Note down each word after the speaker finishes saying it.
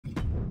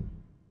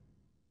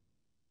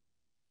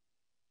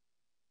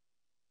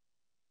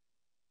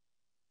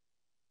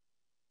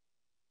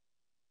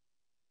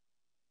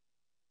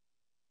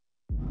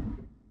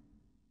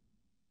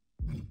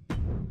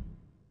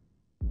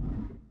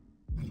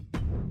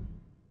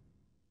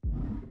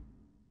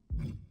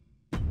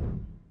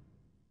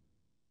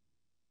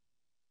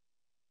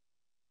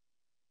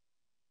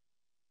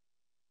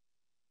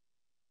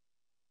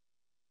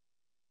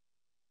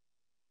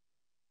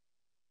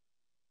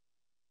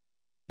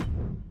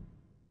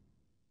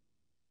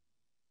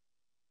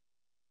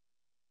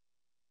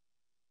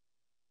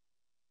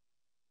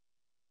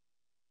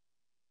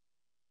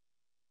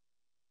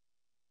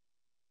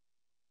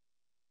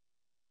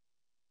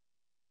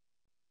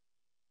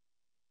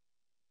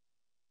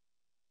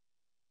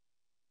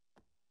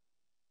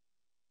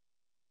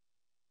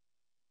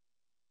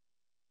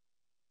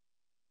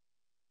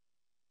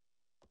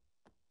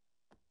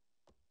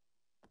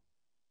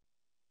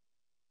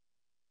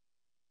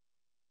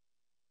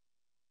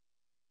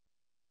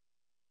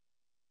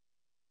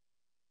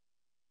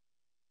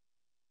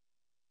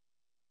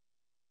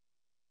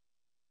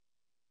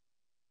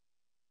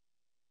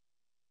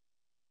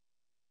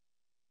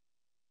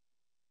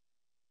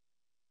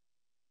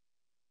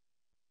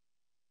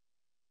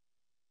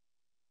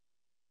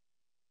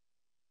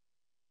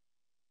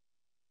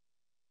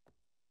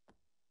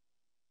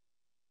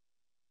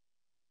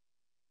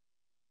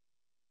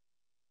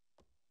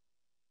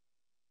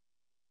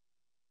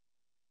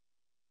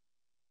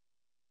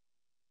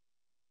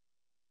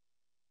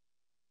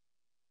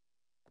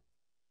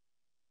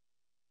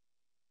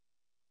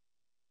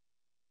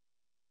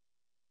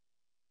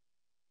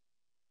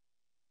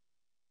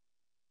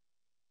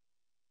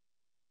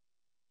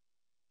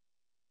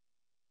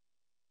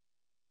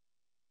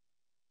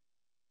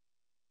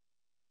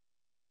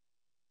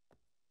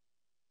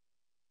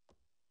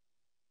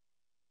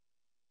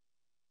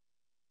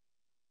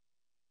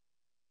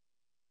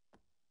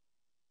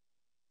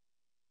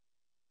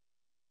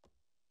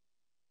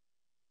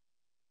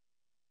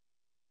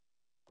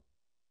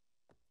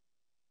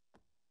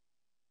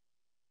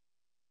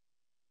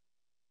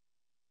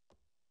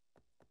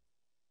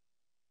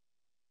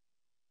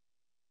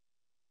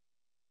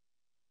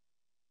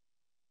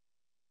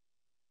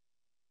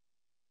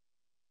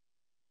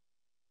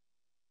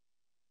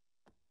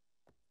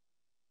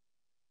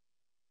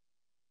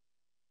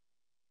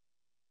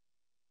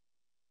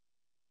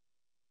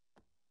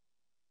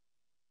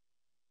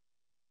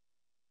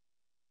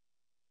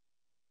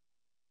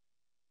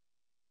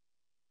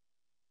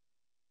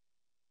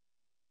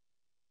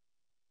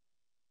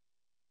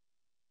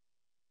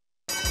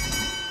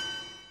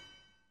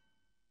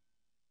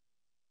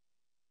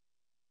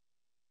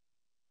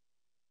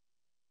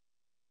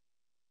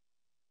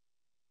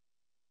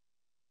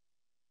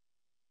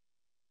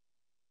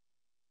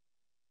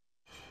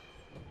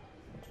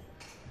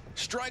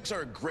Strikes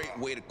are a great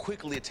way to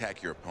quickly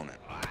attack your opponent.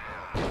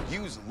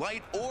 Use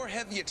light or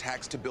heavy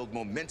attacks to build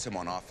momentum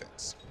on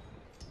offense.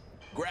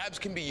 Grabs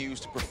can be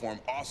used to perform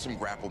awesome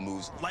grapple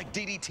moves like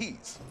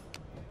DDTs.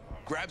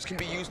 Grabs can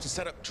be used to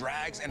set up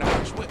drags and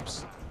Irish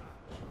whips.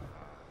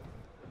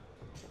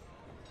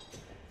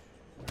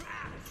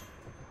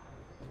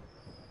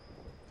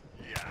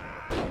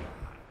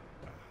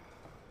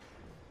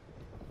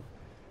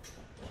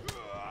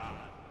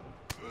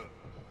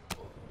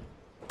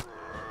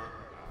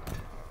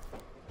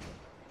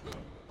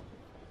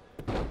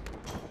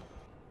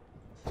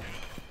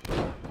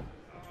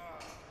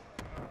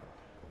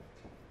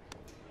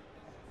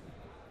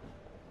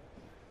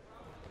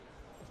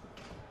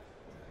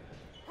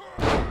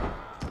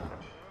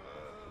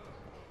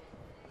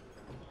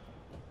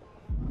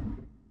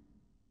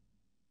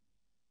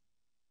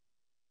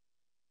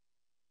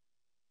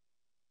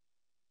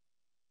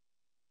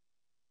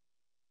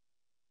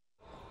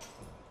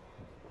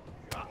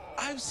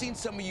 I've seen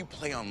some of you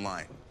play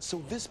online,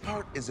 so this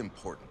part is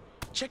important.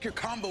 Check your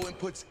combo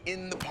inputs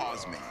in the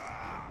pause menu.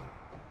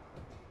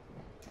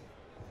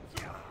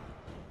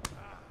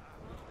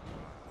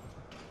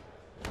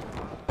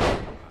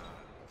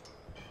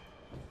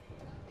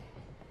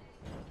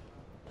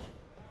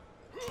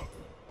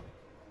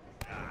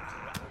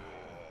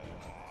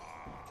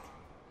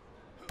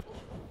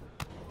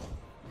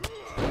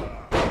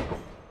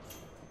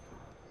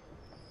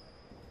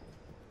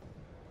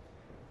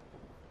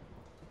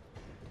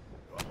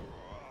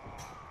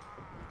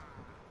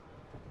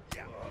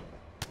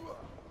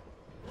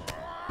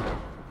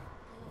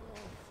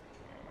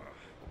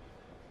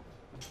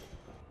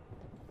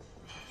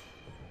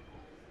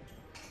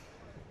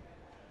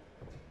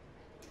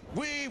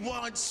 We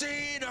want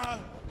Cena!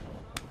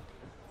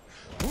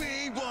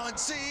 We want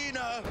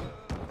Cena!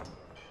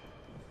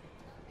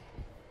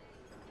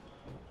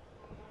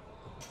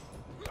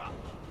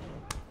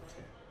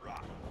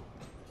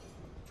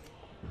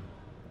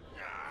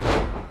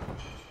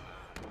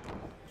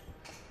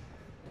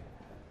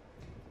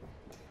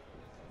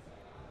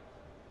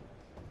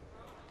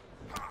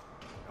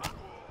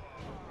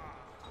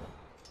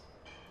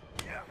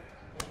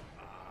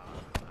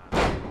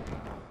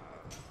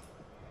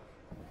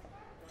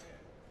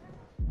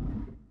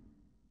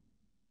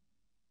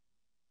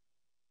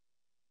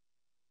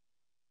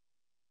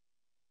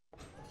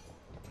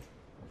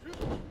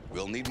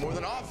 We'll need more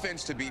than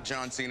offense to beat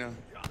John Cena.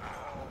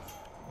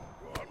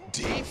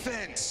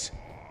 Defense!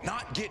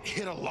 Not get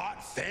hit a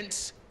lot,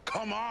 fence.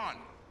 Come on!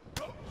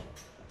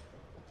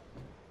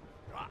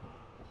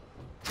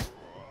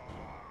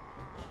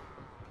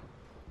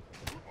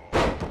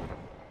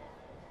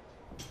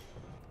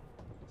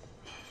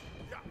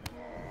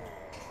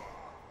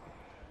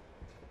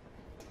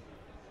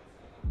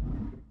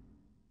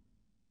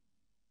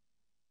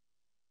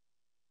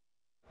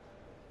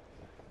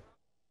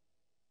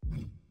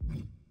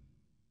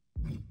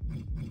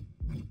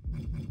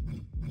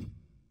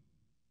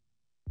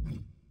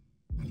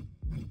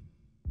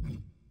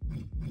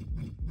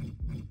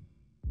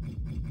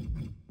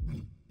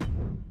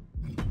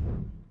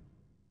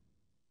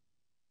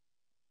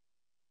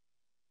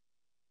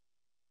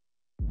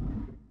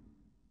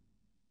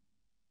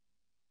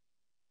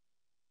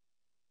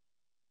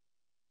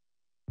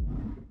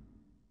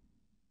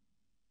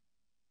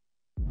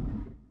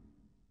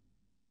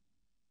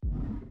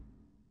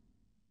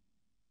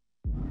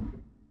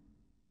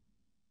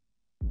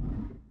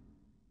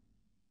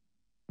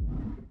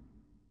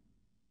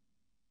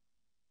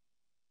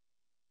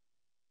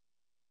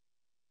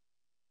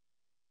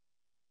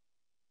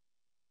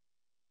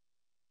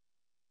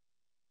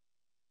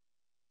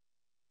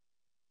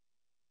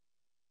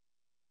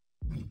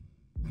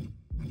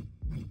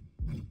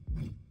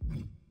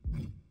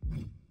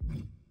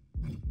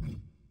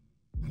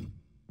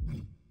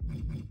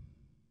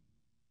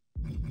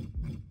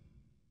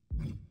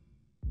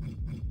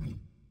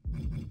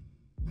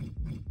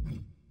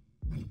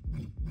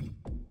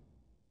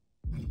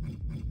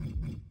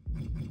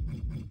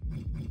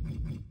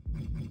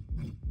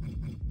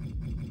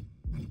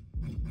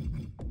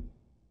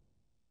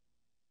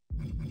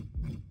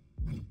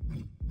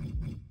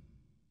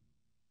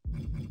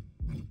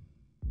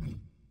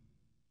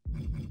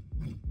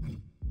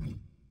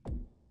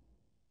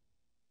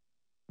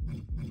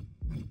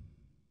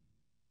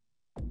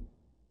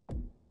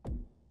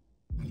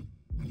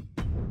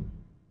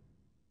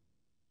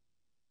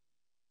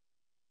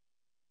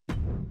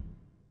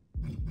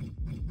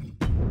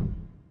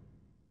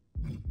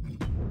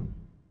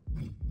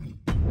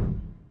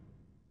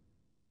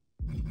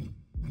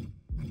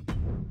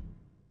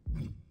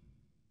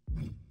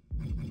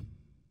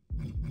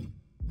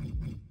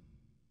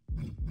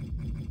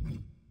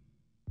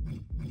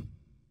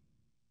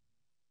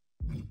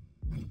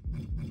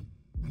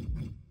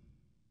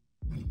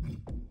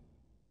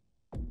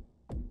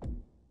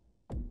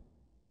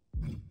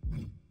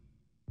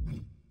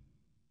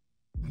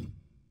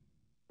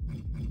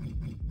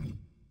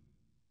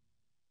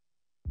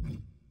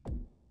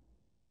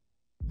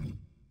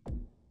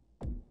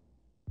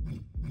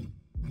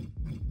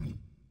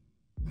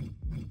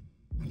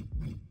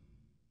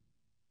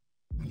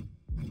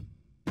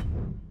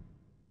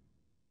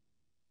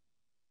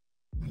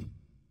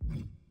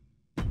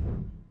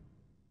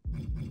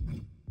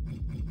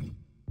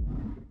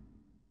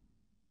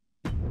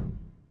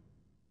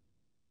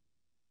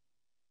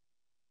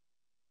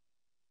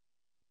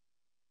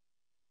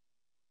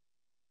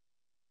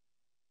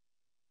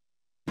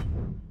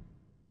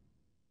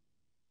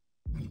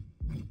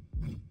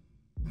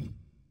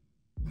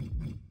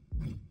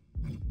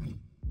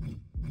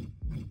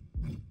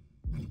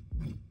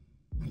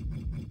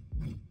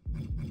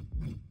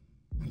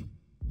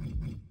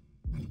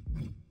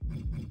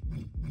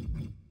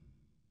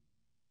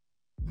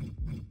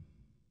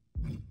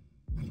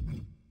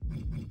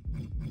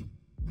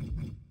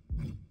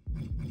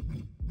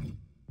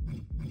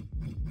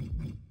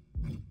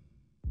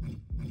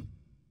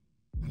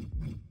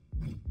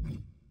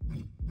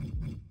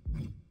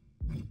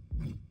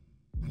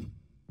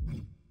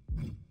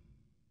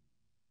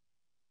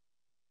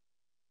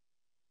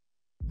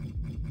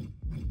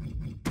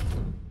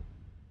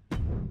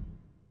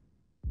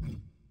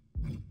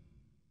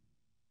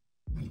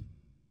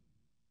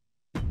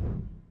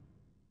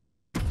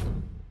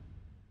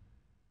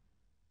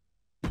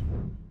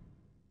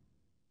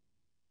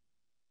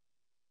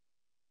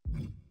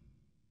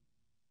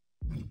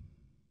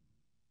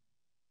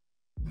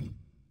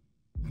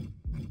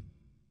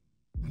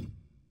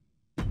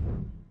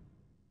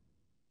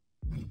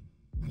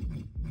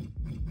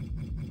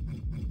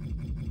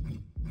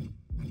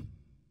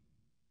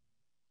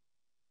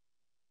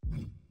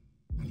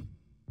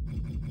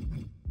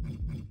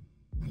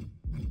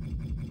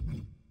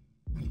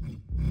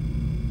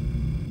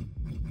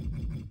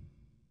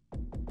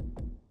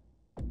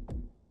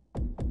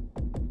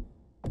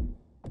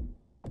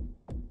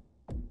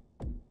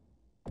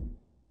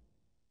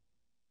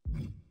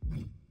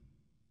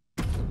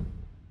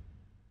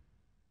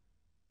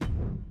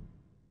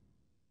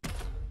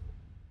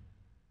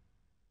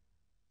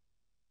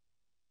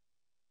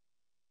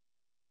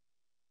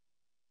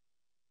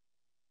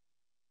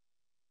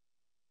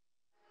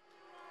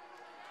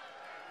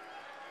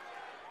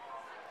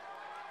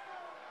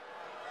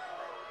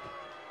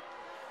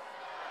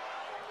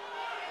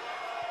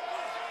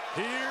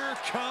 Here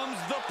comes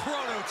the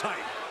Prototype.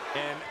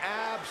 An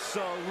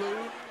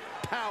absolute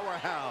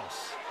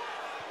powerhouse.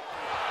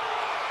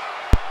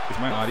 Is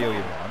my audio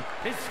even on?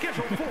 Is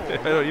scheduled for I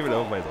don't even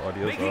know if my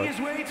audio is making on. his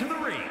way to the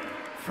ring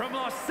from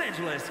Los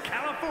Angeles,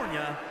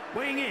 California,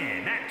 weighing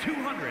in at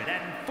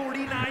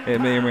 249 pounds.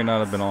 It may or may not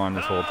have been on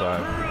this whole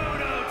time.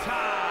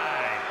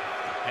 Prototype.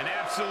 An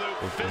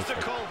absolute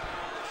physical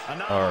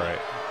anomaly. All right.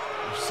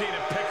 We've seen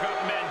him pick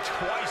up men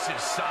twice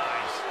his size.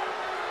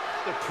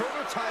 The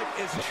Prototype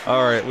is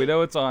All right, we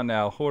know it's on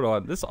now. Hold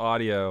on. This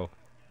audio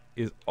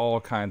is all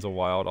kinds of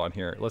wild on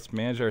here. Let's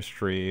manage our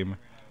stream.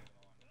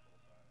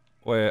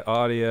 Wait,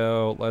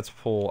 audio. Let's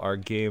pull our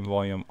game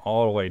volume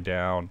all the way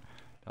down.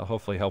 That'll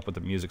hopefully help with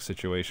the music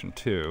situation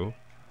too.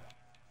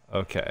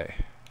 Okay.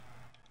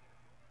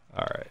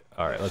 All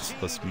right.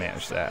 Let's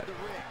manage that.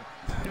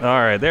 All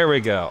right, there we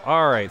go.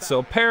 All right. So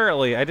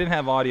apparently, I didn't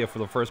have audio for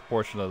the first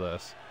portion of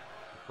this.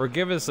 We're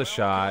giving this a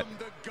shot.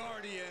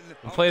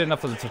 I played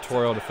enough of the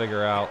tutorial to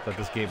figure out that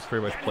this game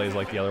pretty much plays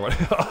like the other one.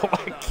 Oh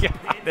my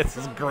god, this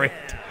is great.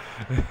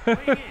 Well,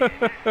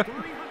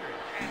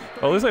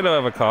 at least I don't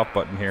have a cough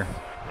button here.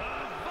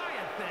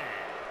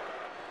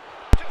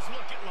 Just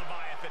look at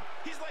Leviathan.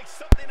 He's like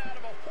something out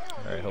of a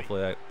horror Alright,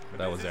 hopefully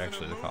that was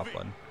actually the cough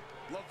button.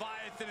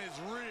 Leviathan is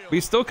real.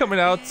 We're still coming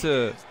out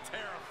to...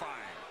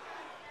 Terrifying.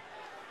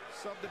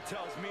 Something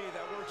tells me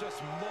that we're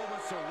just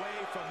moments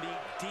away from the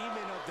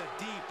demon of the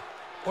deep.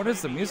 What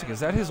is the music? Is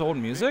that his old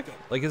music?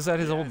 Like, is that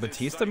his old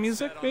Batista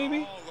music,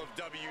 maybe?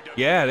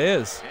 Yeah, it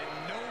is.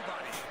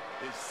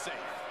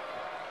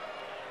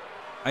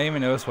 I didn't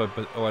even notice what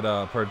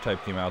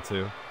Prototype came out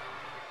to.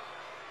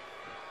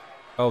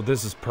 Oh,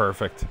 this is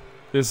perfect.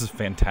 This is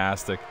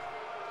fantastic.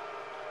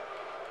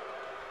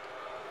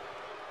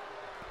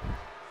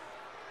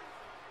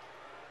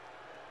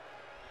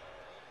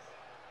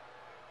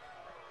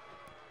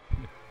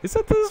 Is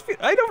that this?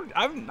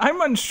 I'm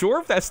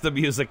unsure if that's the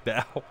music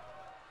now.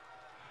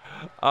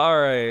 All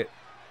right,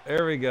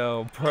 there we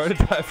go.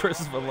 Prototype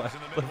versus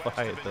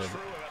Leviathan.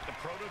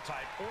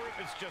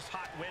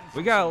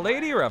 We got a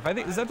lady ref. I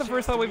think is that the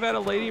first time we've had a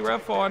lady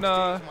ref on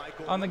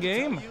the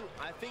game.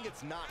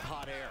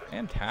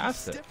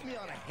 Fantastic.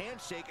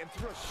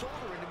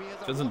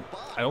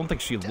 I don't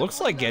think she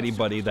looks like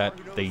anybody that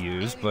they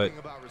use, but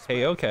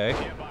hey, okay.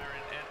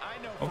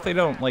 Hope they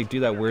don't like do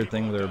that weird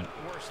thing where they're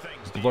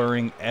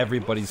blurring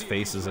everybody's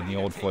faces in the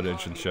old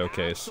footage and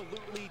showcase.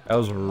 That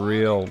was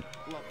real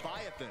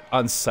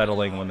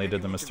unsettling when they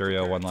did the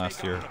Mysterio one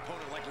last year.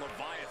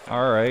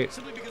 Alright.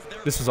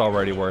 This is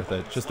already worth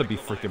it, just to be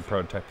freaking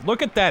Prototype.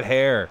 Look at that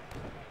hair!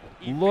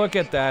 Look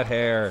at that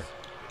hair!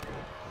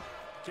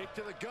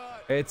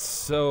 It's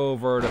so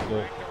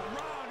vertical.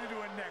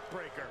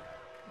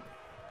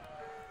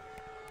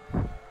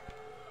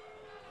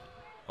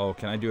 Oh,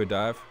 can I do a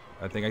dive?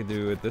 I think I can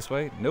do it this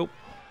way. Nope.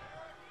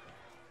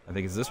 I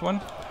think it's this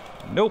one.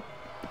 Nope.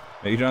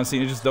 Maybe John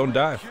Cena just don't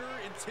dive.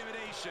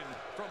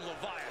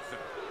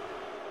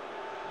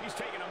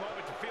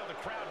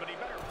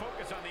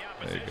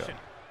 There you go.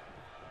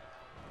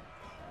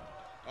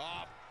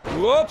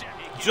 Whoop!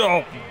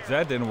 Jump!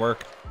 That didn't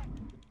work.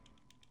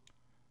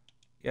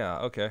 Yeah,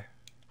 okay.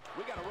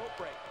 We got a rope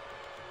break.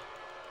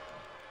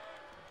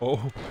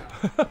 Oh.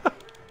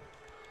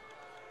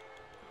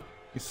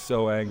 He's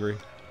so angry.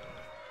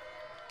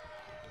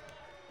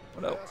 Oh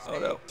no, oh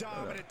no.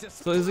 Oh no.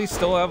 So does he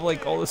still have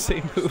like all the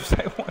same moves,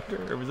 I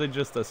wonder? Or was it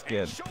just a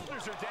skin?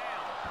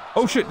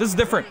 Oh shit, this is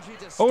different.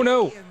 Oh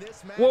no.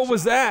 What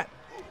was that?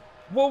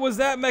 What was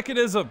that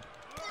mechanism?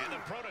 And the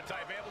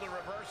Prototype able to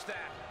reverse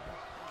that.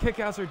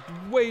 Kickouts are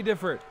way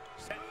different.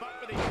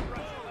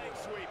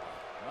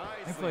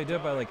 Thankfully I did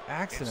it by like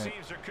accident. It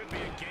seems there could be a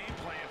game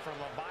plan for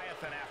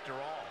Leviathan after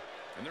all.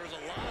 And there's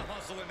a lot of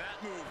hustle in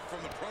that move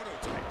from the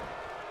Prototype.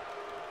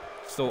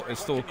 It's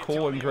still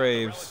Cole and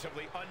Graves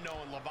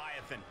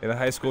in a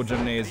high school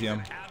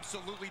gymnasium.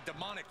 absolutely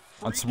demonic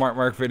on freak. Smart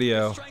Mark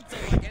Video.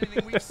 Strength unlike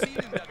anything we've seen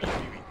in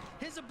WWE.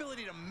 His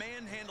ability to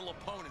manhandle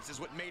opponents is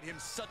what made him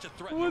such a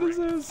threat. What is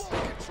this? Full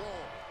control.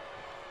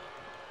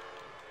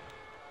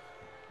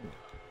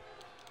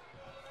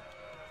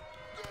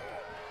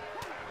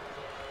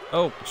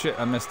 Oh shit,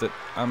 I missed it.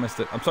 I missed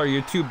it. I'm sorry,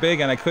 you're too big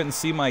and I couldn't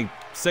see my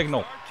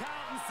signal.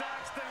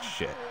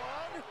 Shit.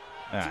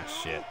 Ah,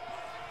 shit.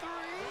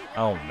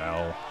 Oh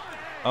no.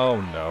 Oh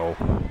no.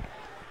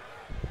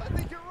 I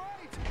think you're right.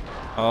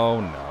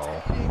 Oh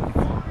no.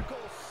 Vertical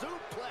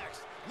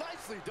suplex.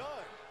 Nicely done.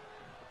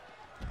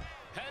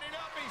 Heading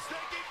up, he's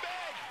thinking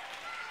big.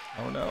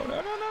 Oh no,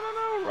 no, no, no,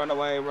 no, no. Run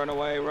away, run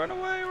away, run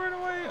away, run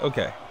away.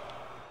 Okay.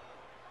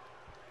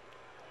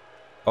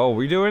 Oh,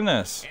 we doing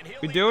this.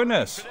 We doing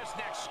this.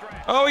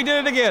 Oh, he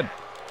did it again.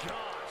 Gosh,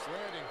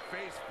 landing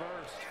face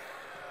first.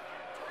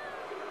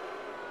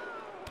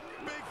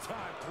 Big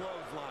time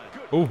clothesline.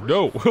 Good. Oh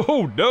no.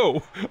 Oh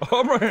no.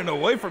 I'm running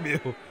away from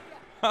you.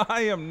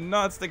 I am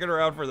not sticking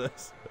around for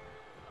this.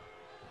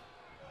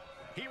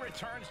 He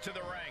returns to the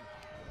ring.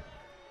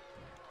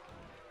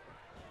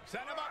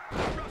 Set him up.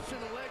 Rushing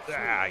the leg sweep.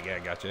 Ah, yeah,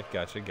 gotcha,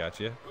 gotcha,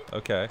 gotcha.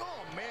 Okay.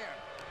 Oh man.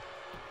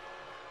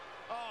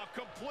 Oh,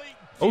 complete.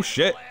 Oh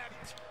shit.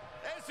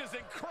 This is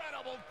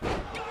incredible.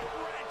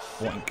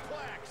 Boink.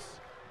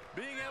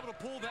 Being able to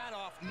pull that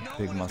off. No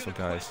Big one is muscle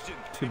gonna guys. question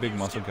Two big if you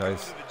muscle skip going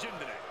guys. to the gym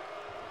today.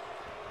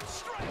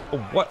 Oh,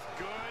 what?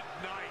 Good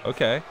night.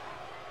 Okay.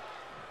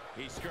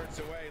 He skirts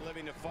away,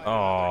 living to fight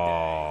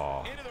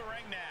Oh. another day. Into the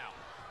ring now.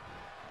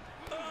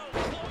 Oh,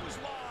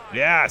 clothesline.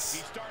 Yes.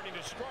 He's starting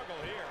to struggle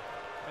here.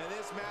 And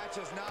this match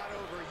is not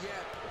over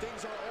yet.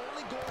 Things are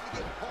only going to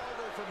get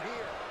harder from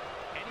here.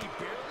 And he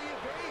barely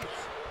evades.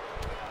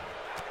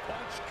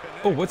 Punch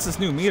connects. Oh, what's this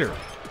new meter?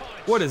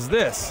 What is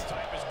this?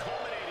 Prototype is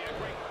culminating a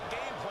great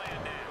game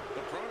plan now.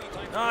 The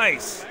prototype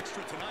Nice.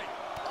 extra tonight.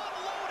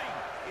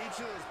 Unloading. Each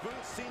of those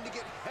boots seem to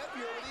get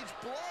heavier with each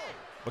blow.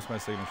 What's my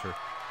signature?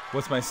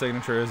 What's my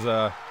signature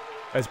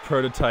as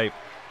Prototype?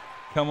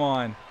 Come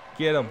on,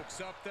 get him,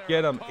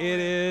 get him. It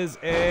is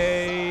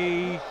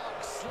a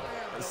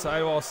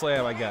sidewall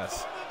slam, I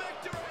guess.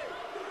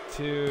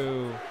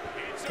 2,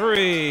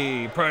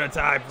 3.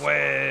 Prototype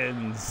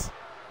wins.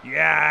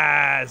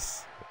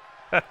 Yes.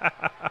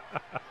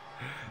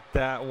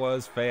 That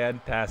was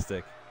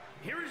fantastic.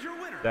 Here is your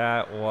winner.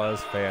 That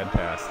was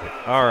fantastic.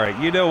 All right,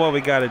 you know what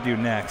we got to do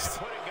next.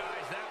 Put it,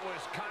 guys, that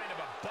was kind of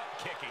a butt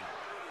kicking.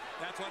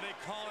 That's why they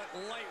call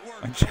it light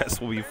work. My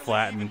chest will be Barely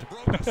flattened. even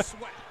broke a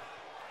sweat.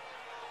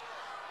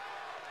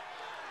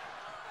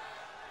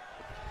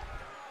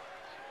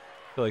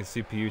 I feel like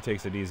CPU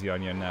takes it easy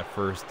on you in that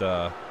first. Look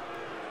at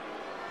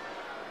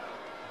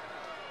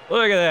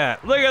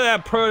that! Look at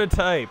that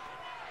Prototype.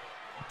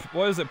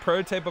 What is it?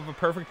 Prototype of a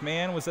perfect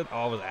man? Was it?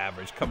 Oh, it was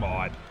average. Come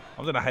on. I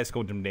was in a high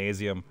school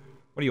gymnasium.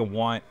 What do you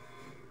want?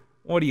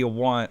 What do you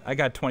want? I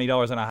got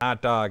 $20 on a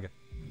hot dog.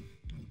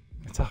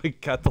 That's how he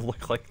got to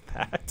look like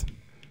that.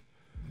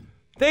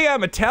 They got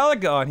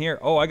Metallica on here.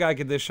 Oh, I gotta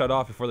get this shut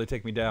off before they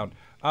take me down.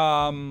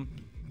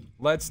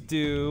 Let's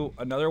do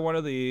another one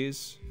of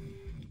these.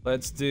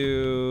 Let's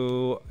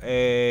do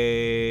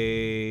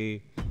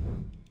a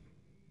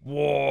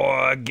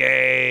War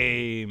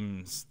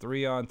Games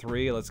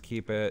 3-on-3. Let's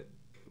keep it.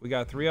 We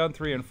got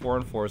 3-on-3 and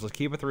 4-on-4s. Let's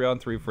keep it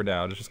 3-on-3 for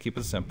now. Just keep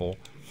it simple.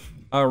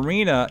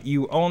 Arena.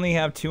 You only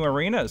have 2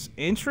 arenas.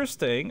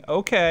 Interesting.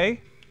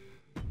 Okay.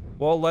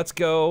 Well, let's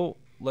go.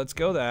 Let's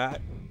go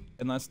that,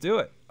 and let's do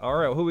it. All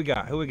right. Who we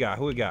got? Who we got?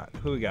 Who we got?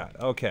 Who we got?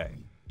 Okay.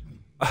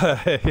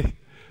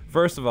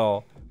 First of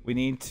all, we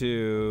need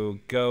to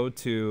go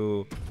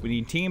to. We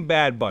need Team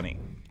Bad Bunny.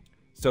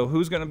 So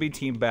who's gonna be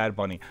Team Bad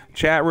Bunny?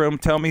 Chat room,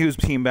 tell me who's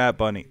Team Bad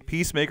Bunny.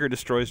 Peacemaker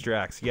destroys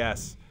Drax.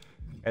 Yes.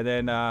 And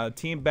then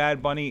Team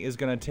Bad Bunny is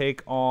gonna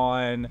take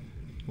on.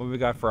 What we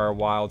got for our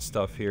wild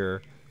stuff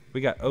here?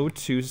 We got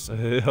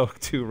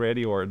 02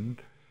 Randy Orton.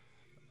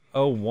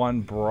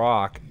 01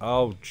 Brock.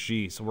 Oh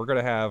geez. So we're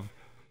gonna have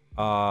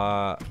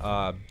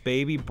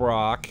Baby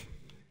Brock.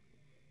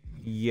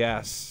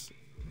 Yes.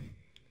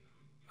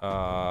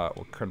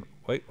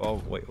 Wait.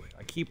 Oh wait.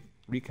 I keep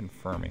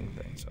reconfirming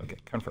things. Okay,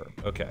 confirm.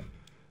 Okay.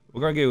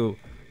 We're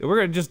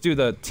gonna just do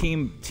the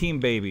team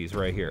babies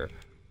right here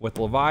with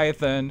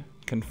Leviathan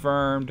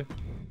confirmed,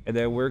 and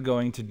then we're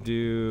going to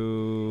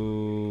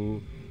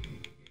do.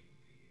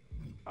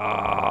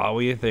 What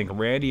do you think,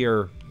 Randy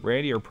or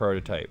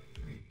Prototype?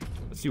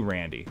 Let's do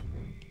Randy.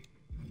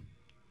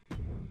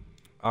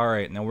 All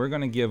right, now we're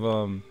gonna give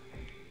them.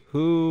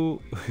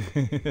 Who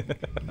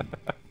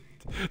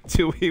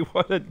do we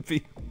want to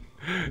be?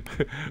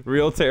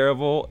 Real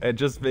terrible and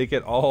just make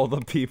it all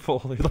the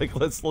people. Like,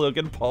 let's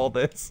Logan Paul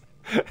this.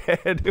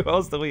 And who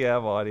else do we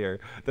have on here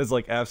that's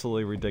like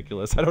absolutely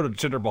ridiculous? I don't know.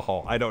 Jinder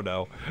Mahal. I don't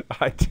know.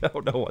 I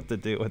don't know what to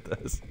do with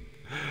this.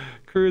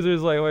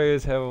 Cruisers,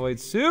 lightweights,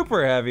 heavyweights,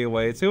 super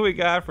heavyweights. Who we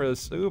got for the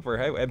super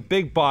heavyweight? And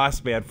Big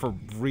Boss Man for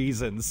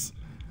reasons.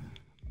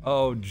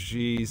 Oh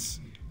jeez.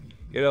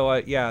 You know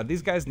what? Yeah,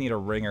 these guys need a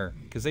ringer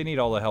because they need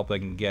all the help they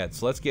can get.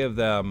 So let's give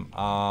them.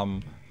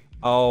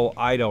 Oh,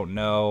 I don't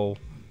know.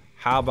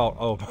 How about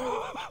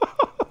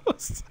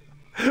Omos.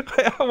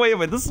 Wait a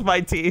minute, this is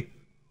my team.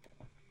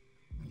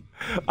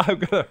 I'm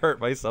gonna hurt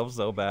myself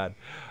so bad.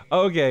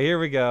 Okay, here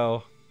we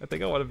go. I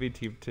think I want to be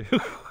team 2.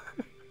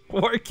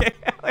 War game.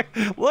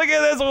 Look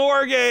at this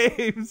War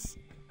Games.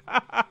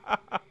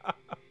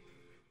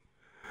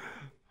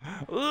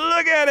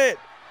 Look at it.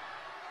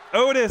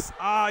 Otis.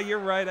 Ah, you're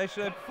right. I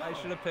should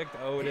have picked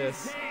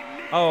Otis.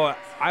 Oh,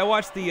 I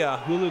watched the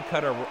Hulu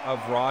cut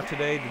of Raw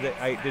today.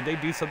 Did they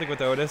do something with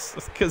Otis?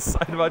 Because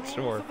I'm not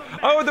sure.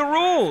 Oh, the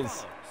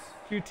rules.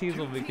 Few teams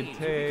will be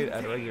contained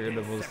at regular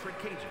intervals.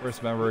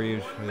 First member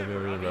each.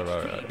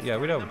 Yeah,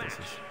 we know what this is.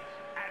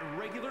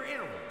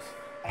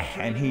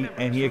 And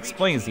he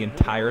explains the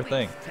entire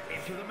thing.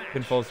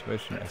 Pinfall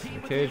submission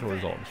in the cage will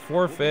result in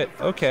forfeit.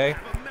 Okay.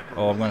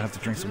 Oh, I'm gonna have to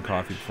drink some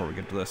coffee before we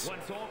get to this.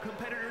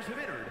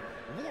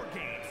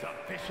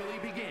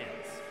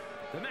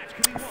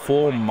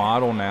 Full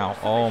model now.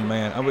 Oh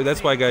man. I mean,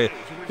 that's why you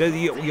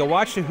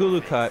watch the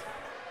Hulu cut,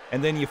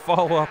 and then you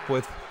follow up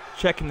with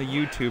checking the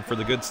YouTube for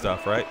the good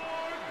stuff, right?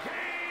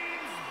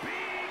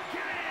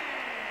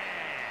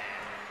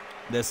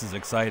 This is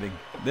exciting.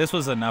 This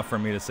was enough for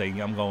me to say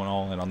I'm going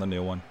all in on the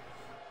new one.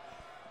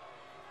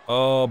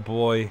 Oh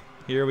boy,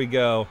 here we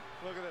go.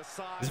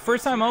 Is the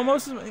first time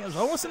almost in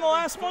the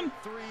last one?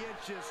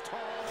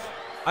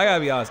 I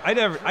gotta be honest, I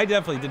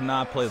definitely did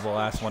not play the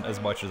last one as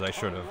much as I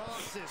should have,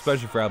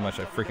 especially for how much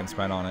I freaking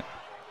spent on it.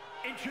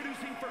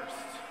 Introducing first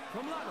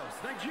from Lagos,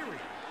 Nigeria.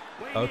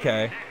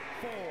 Okay.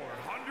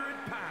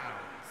 400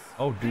 pounds.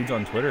 Oh, dude's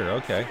on Twitter.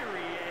 Okay.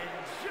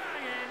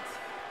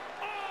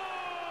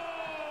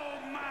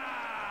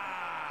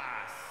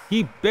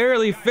 He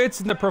barely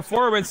fits in the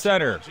performance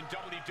center.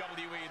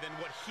 WWE than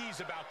what he's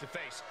about to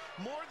face.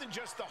 More than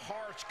just the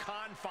harsh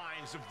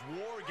confines of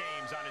War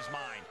Games on his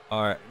mind.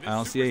 All right, I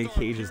don't see any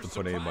cages to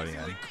put anybody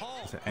in.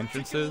 Is it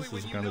entrances?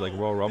 Is it gonna be like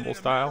Royal Rumble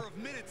style?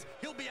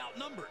 Look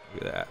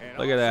at that!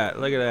 Look at that!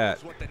 Look at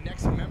that! What the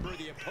next member of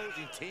the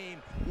opposing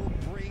team will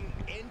bring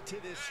into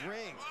this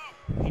ring.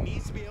 He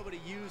needs to be able to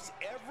use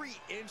every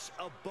inch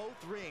of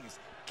both rings.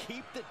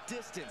 Keep the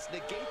distance,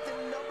 negate the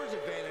numbers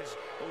advantage,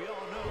 but we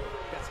all know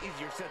that's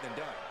easier said than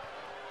done.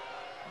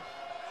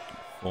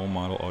 Full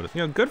model Otis.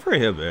 You know, good for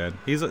him, man.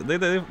 He's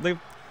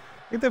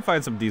they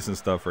find some decent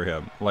stuff for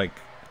him. Like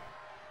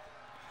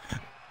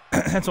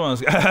that's one of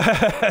those.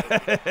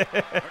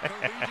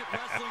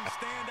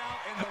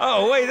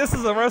 Oh wait, this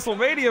is a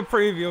WrestleMania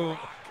preview.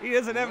 He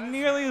doesn't have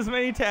nearly as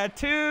many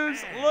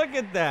tattoos. Look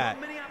at that.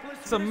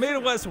 Some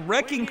Midwest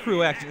wrecking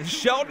crew action. Is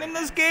Shelton in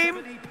this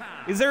game?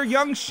 Is there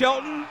young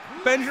Shelton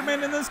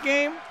Benjamin in this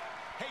game?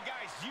 Hey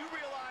guys, you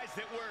realize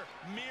that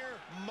we're mere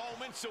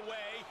moments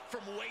away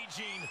from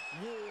waging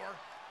war?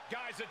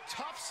 Guys, a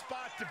tough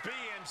spot to be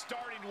in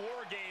starting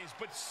War Games,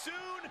 but soon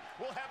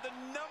we'll have the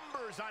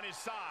numbers on his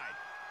side.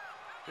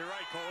 You're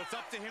right, Cole. It's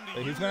up to him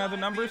to He's gonna have the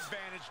numbers?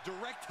 advantage,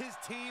 direct his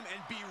team,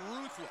 and be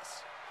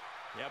ruthless.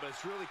 Yeah, but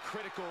it's really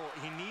critical.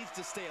 He needs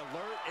to stay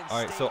alert and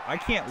All right, so I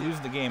can't lose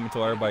the game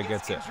until everybody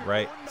gets it,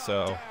 right?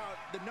 So,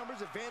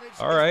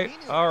 all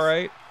all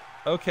right,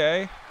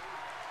 okay.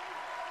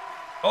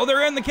 Oh,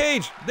 they're in the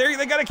cage.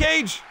 They got a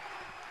cage.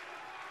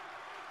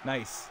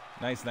 Nice.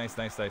 All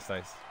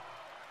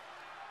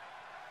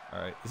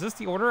right, is this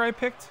the order I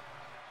picked?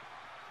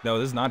 No,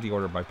 this is not the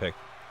order I picked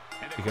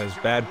because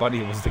Bad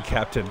Bunny was the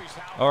captain.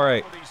 All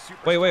right,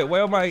 wait,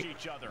 where am I?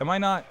 Am I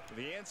not?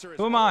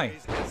 Who am I?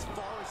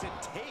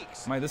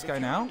 Am I this guy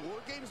now?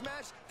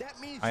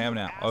 I am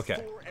now.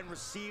 Okay.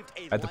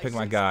 I have to pick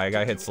my guy. I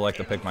gotta hit select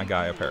to pick my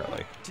guy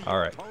apparently. All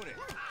right.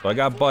 So I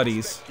got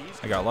buddies.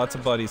 I got lots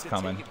of buddies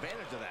coming.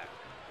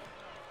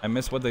 I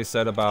missed what they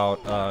said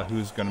about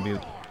who's gonna be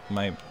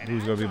my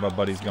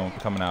buddies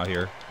coming out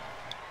here.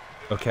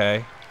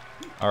 Okay.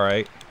 All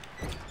right.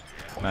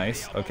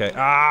 Nice. Okay.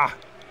 Ah.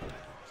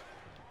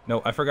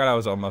 No, I forgot I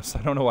was almost.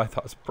 I don't know why I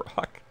thought it was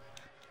Brock.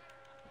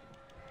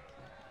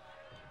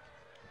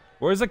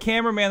 Where's the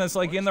cameraman that's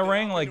like in the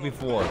ring like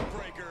before?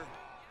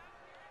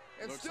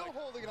 And still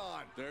holding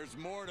on. There's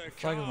more to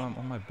Flag is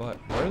on my butt.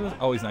 Where is this?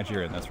 Oh, he's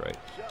Nigerian. That's right.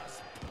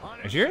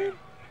 Nigerian? Is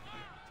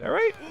that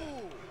right?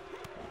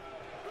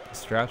 The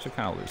straps are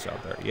kind of loose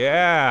out there.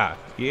 Yeah,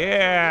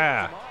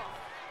 yeah.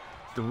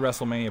 The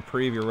WrestleMania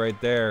preview right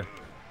there.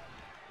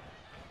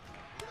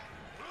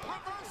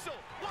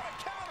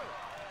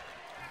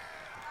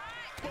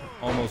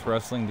 Almost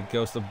wrestling the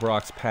ghost of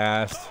Brock's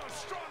past.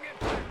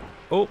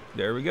 Oh,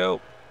 there we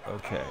go.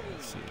 Okay,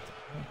 let's see.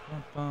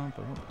 There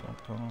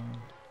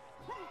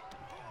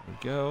we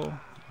go.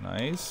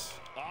 Nice.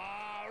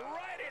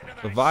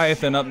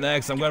 Leviathan up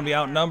next. I'm going to be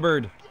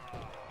outnumbered.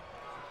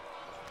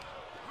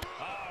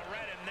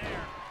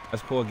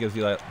 That's cool. It gives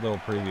you that little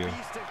preview.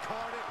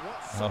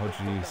 Oh,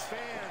 jeez.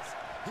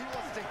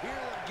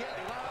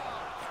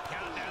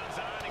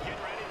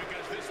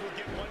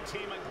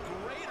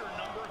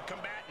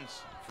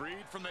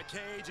 Freed from the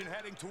cage and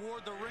heading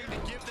toward the ring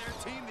to give their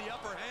team the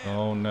upper hand.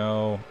 Oh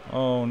no.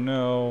 Oh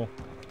no.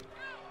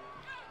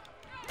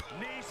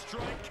 Knee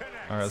strike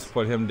connects. All right, let's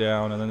put him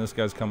down, and then this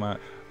guy's come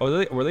out.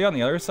 Oh, were they on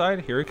the other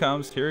side? Here he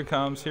comes. Here he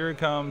comes. Here he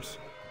comes.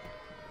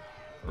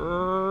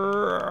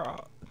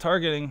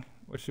 Targeting.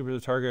 Which should be the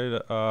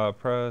target?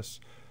 Press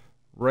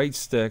right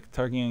stick.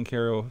 Targeting and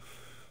carry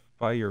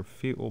by your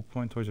feet will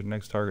point towards your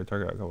next target.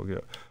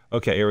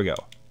 Okay, here we go.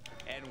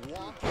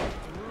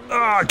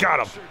 Ah,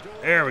 got him.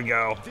 There we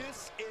go.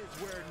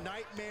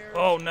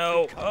 Oh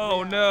no.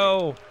 Oh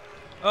no.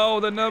 Oh,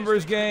 the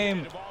numbers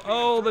game.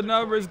 Oh, the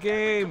numbers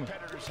game.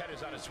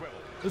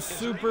 The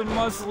super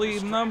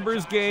muscly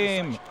numbers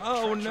game.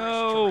 Oh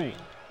no.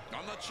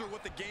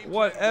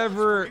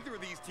 Whatever.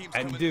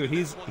 And dude,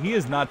 he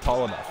is not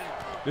tall enough.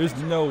 There's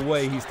no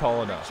way he's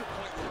tall enough.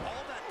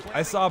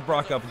 I saw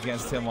Brock up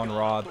against him on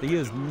Raw. He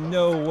is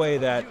no way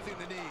they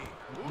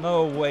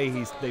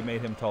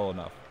made him tall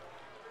enough.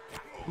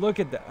 Look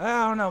at that.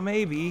 I don't know,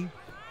 maybe.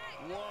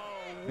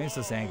 Maybe it's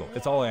this angle.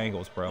 It's all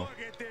angles, bro.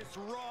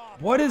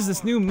 What is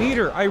this new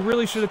meter? I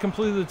really should have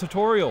completed the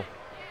tutorial.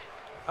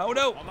 Oh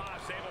no.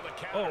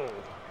 Oh.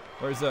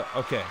 Where's the,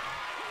 okay.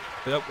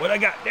 What I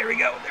got? There we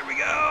go. There we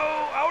go.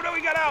 Oh no,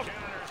 he got out.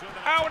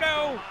 Oh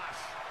no.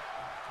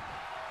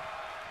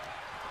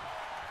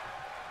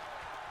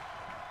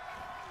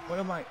 What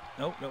am I?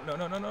 Nope,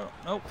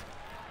 nope.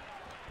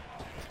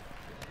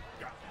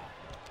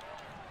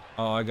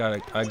 Oh, I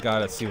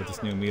gotta see what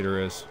this new meter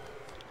is.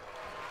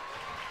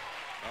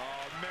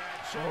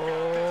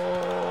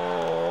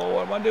 Oh,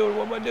 what am I doing?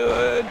 What am I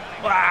doing?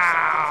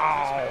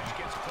 Wow!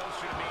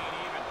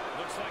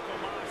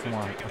 Come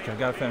on. Okay, I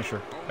got a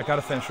finisher. I got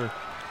a finisher.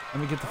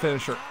 Let me get the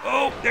finisher.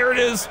 Oh, there it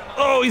is.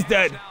 Oh, he's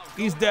dead.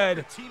 He's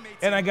dead.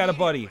 And I got a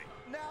buddy.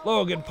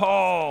 Logan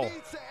Paul.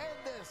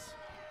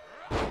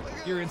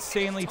 You're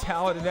insanely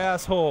talented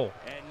asshole.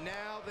 And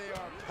now they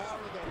are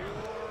part of the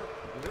war,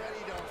 ready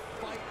to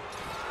fight.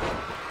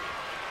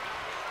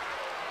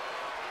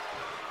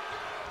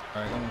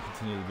 All right, I'm gonna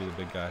continue to be the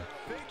big guy.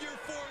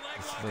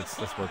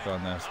 Let's work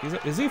on this.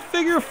 Is he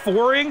figure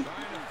fouring?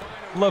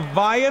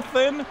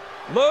 Leviathan?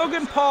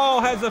 Logan Paul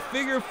has a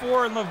figure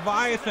four in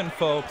Leviathan,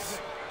 folks.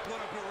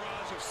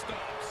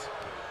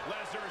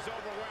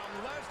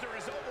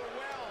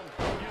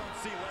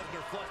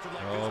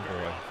 Oh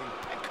boy.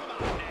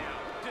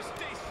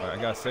 Alright,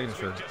 I got a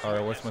signature.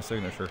 Alright, what's my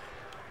signature?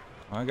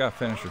 Oh, I got a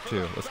finisher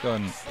too. Let's go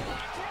and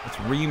let's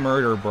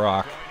re-murder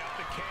Brock.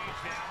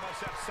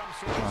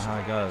 Oh,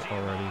 I got it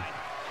already.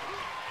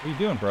 What are you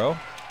doing, bro?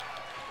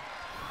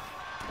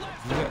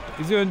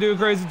 He's gonna do a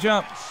crazy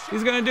jump.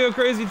 He's gonna do a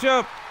crazy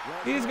jump.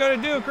 He's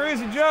gonna do a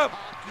crazy jump.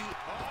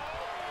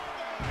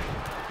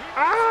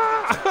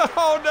 Ah!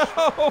 Oh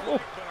no!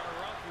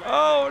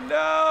 Oh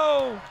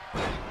no!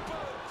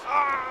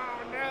 Oh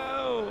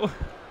no!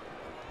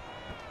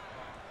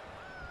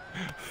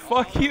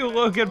 Fuck you,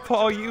 Logan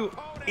Paul, you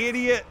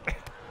idiot!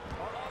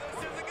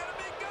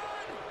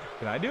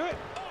 Can I do it?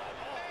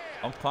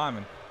 I'm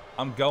climbing.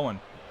 I'm going.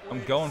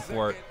 I'm going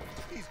for it.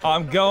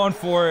 I'm going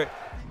for it.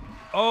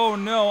 Oh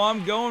no,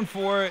 I'm going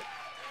for it.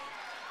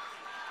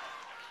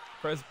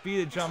 Press B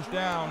to jump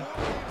down.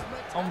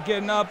 I'm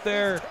getting up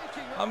there.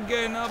 I'm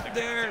getting up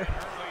there.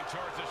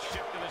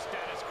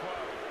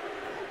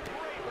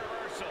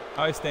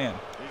 How do I stand?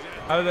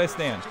 How did I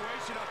stand?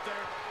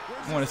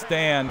 I'm going to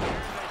stand.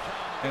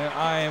 And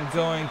I am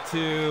going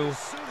to...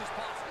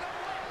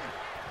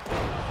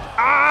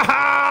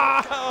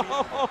 Ah!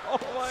 Oh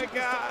my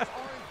God!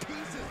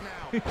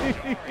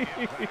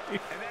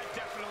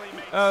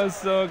 That was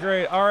so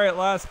great. All right,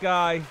 last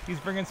guy. He's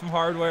bringing some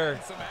hardware.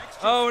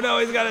 Oh no,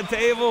 he's got a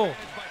table.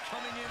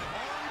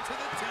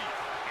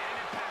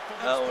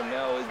 Oh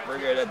no, he's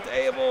bringing a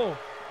table.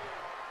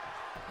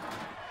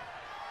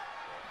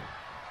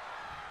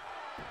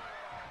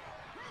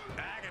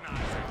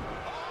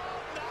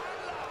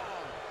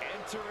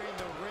 Entering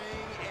the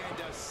ring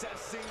and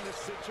assessing the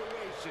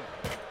situation.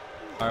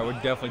 All right,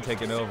 we're definitely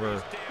taking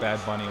over Bad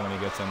Bunny when he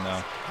gets in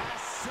though.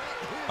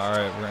 All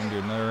right, we're gonna do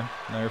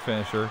another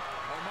finisher.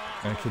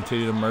 Gonna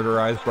continue to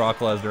murderize Brock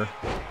Lesnar.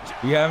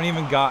 We haven't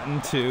even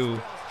gotten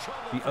to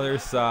the other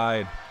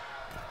side.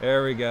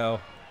 There we go.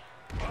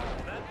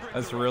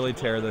 Let's really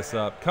tear this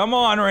up. Come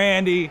on,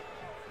 Randy.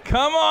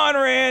 Come on,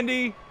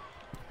 Randy.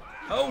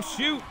 Oh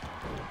shoot.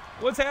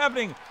 What's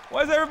happening?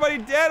 Why is everybody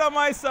dead on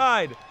my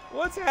side?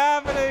 What's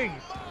happening?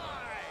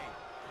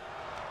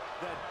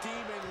 The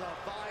demon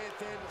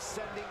Leviathan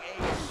sending a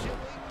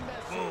chilling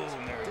message.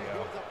 Boom, there we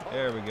go.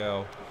 There we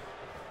go.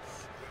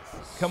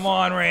 Come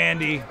on,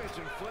 Randy.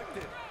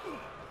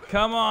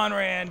 Come on,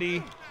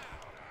 Randy.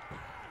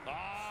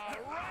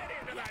 Right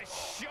into the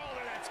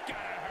shoulder. That's gotta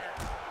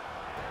hurt.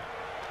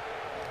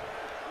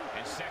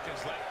 And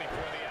seconds left before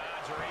the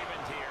odds are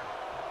evened here.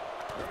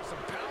 There's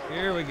some power.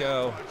 Here we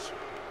go.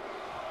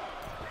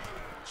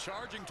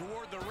 Charging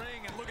toward the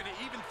ring and looking to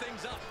even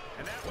things up.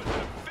 And that was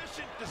an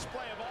efficient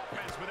display of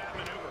offense with that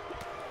maneuver.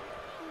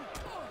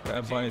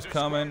 Bad Bunny's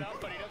coming.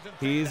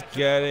 He's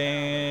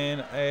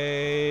getting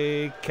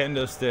a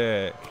kendo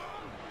stick.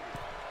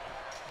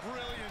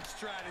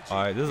 All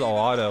right, this is all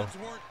auto.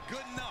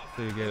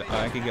 So you get,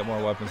 I can get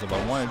more weapons if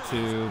I wanted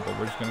to, but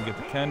we're just gonna get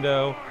the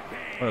kendo.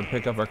 We're gonna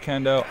pick up our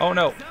kendo. Oh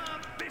no!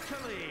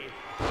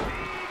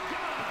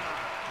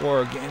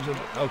 Wargames.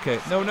 Okay.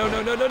 No, no,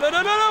 no, no, no, no, no,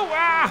 no, no.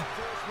 Ah!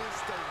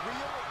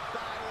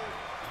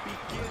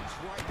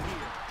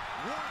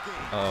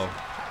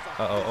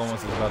 Uh-oh,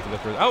 almost is about to go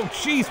through. Oh,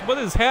 jeez, what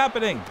is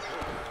happening?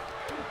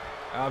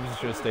 I obviously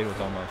should have stayed with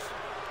almost.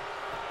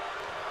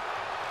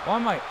 Why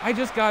am I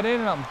just got in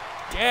and I'm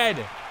dead.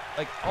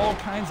 Like, all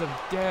kinds of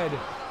dead.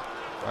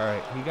 All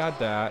right, he got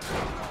that.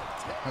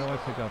 How do I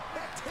pick up?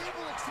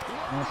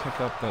 I want to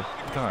pick up the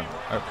gun.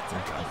 Oh,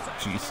 God,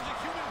 jeez.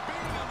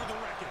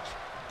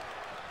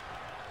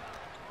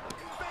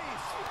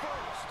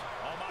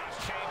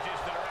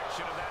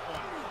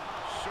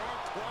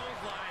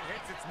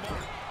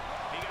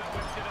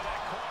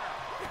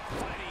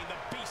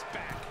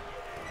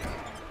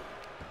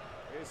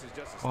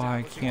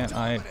 Why can't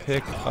I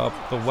pick up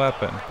the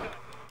weapon?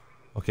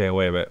 Okay,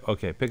 wait a minute.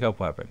 Okay, pick up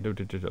weapon.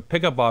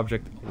 Pick up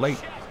object.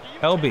 Late.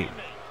 LB.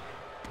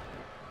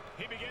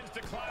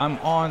 I'm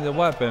on the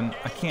weapon.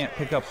 I can't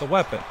pick up the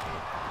weapon.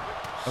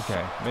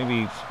 Okay,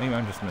 maybe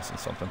I'm just missing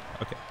something.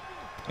 Okay,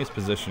 it's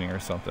positioning or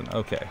something.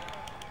 Okay.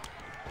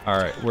 All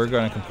right, we're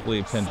gonna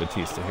completely pin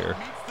Batista here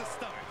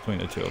between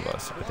the two of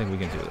us. I think we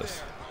can do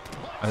this.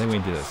 I think we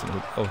can do this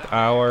with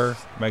our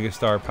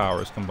megastar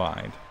powers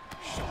combined.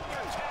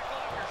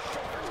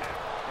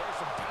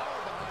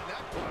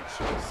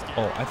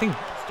 Oh, I think,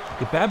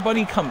 did Bad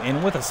Bunny come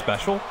in with a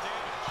special?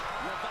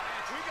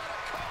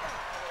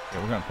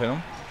 Yeah, we're gonna pin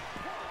him.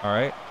 All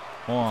right,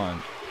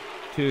 1,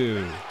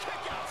 2.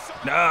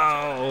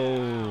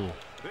 No!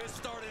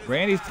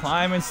 Randy's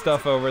climbing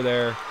stuff over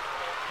there.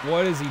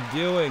 What is he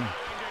doing?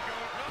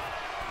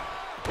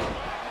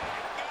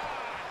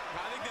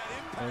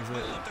 What is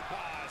it?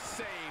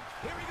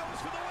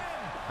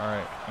 All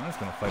right, I'm just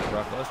gonna fight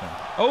Brock Lesnar.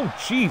 Oh,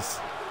 jeez!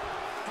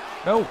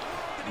 No!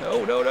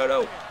 No, no, no,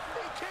 no!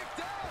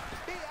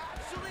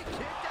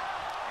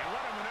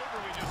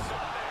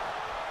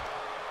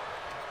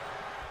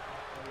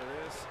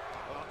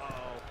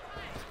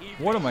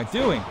 What am I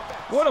doing?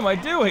 What am I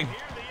doing?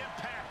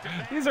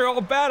 These are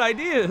all bad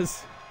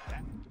ideas.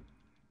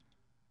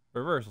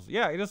 Reversals.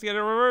 Yeah, you just get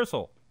a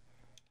reversal.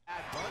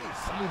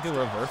 Let me do a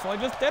reversal. I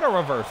just did a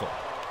reversal.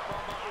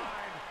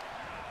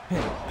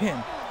 Pin,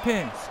 pin,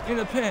 pin, in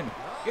the pin.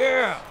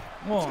 Yeah.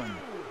 1,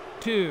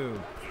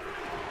 2,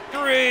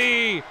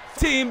 3.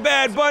 Team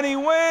Bad Bunny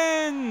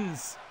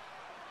wins.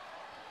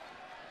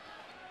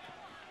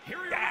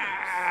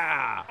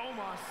 Yeah.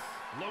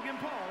 Logan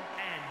Paul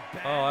and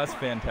oh, that's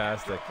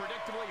fantastic.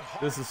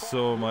 This is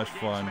so much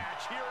fun.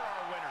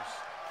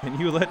 Can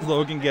you let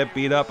Logan get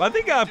beat up? I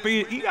think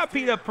he got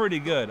beat up pretty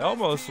good.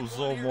 Almost was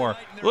a little more.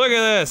 Look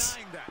at this.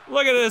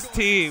 Look at this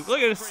team. Look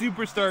at this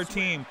superstar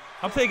team.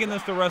 I'm taking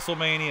this to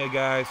WrestleMania,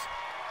 guys.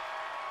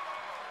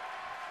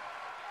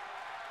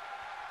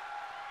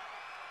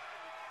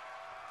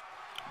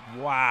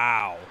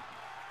 Wow.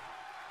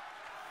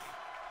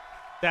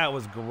 That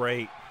was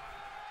great.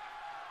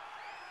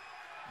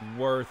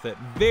 Worth it.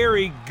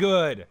 Very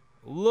good.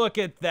 Look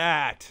at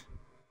that.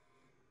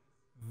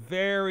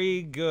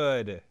 Very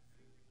good.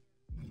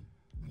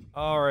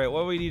 All right,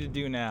 what do we need to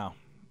do now?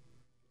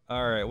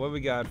 All right, what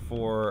we got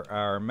for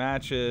our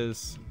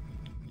matches?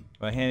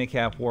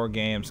 Handicap War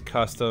Games,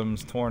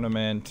 Customs,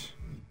 Tournament.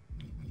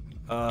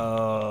 I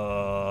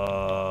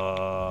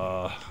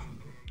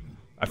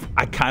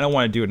kind of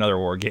want to do another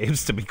War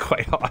Games, to be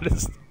quite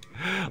honest.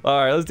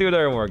 All right, let's do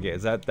another War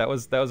Games. That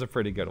was a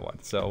pretty good one.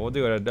 So we'll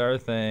do another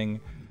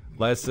thing.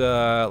 Let's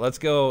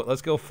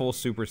go full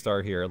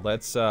superstar here.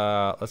 Let's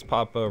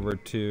pop over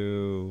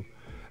to,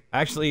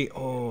 actually,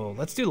 oh,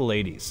 let's do the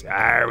ladies.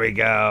 There we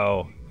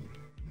go.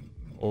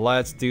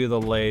 Let's do the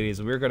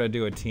ladies. We're gonna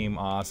do a team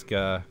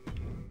Asuka.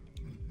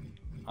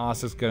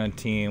 Asuka's gonna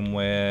team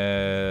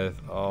with,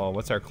 oh,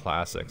 what's our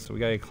classics? We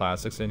got any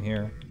classics in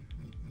here?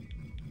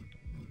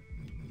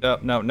 Oh,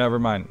 no, never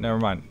mind,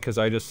 because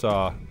I just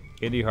saw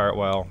Indy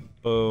Hartwell,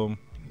 boom.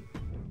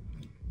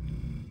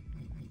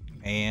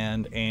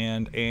 And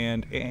I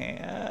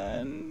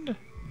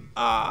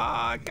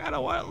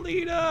kinda want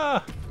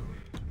Lita,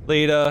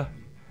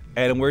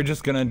 and we're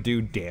just gonna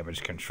do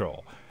damage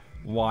control.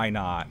 Why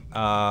not?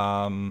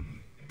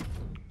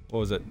 What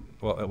was it?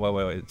 Well,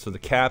 wait. So the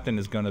captain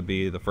is gonna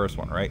be the first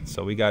one, right?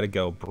 So we gotta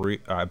go.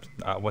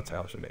 What's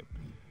her name?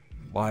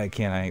 Why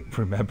can't I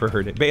remember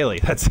her name? Bailey.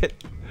 That's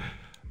it.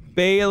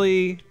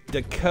 Bailey,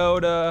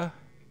 Dakota,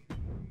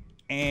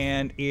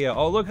 and Io.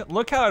 Oh,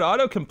 look how it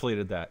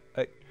auto-completed that.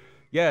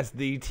 Yes,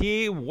 the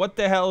team. What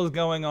the hell is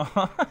going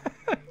on?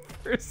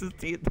 Versus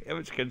team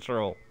damage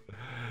control.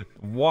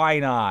 Why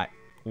not?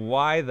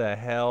 Why the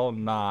hell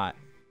not?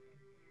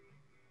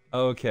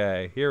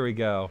 Okay, here we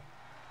go.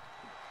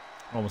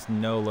 Almost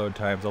no load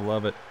times. I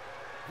love it.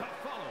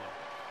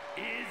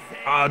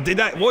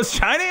 Was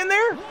China in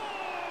there?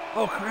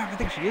 Oh crap! I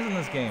think she is in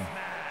this game.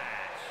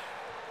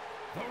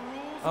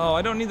 Oh,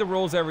 I don't need the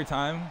rules every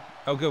time.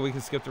 Oh, good. We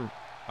can skip the.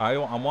 I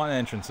want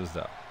entrances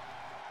though.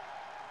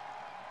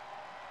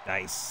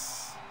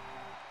 Nice.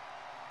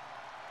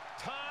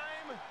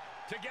 Time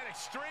to get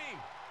extreme.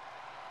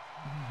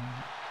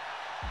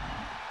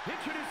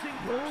 Introducing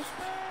first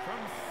from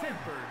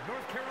Sanford,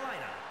 North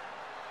Carolina,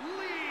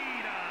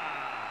 Lita.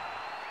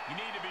 You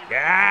need to be ready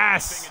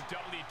Yes! for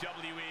anything in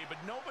WWE, but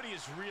nobody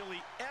is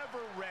really ever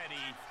ready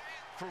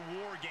for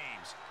War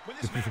Games. When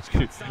this match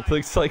got signed, It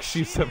looks like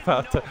she's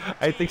about to.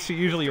 I think she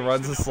usually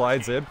runs and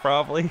slides in,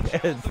 probably.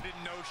 And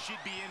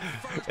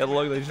it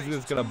looks like she's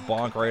just gonna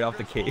bonk right off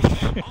the cage.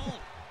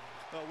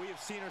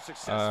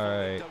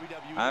 Alright.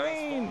 I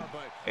mean,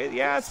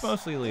 yeah, it's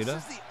mostly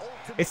Lita.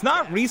 It's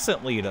not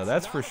recent Lita,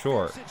 that's for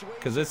sure.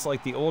 Because it's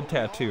like the old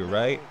tattoo,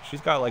 right? She's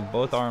got like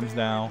both arms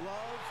now.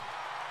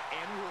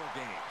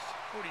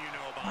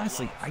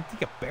 Honestly, I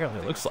think it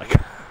barely looks like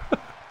her.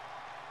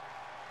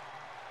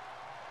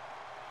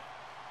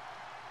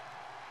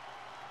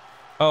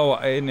 Oh,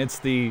 and it's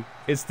the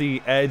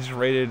Edge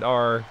rated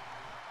R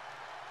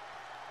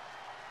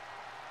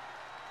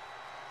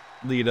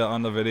Lita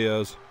on the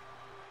videos.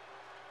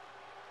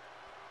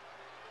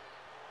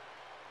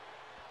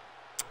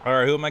 All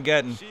right, who am I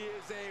getting? She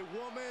is a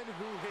woman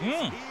who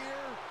is here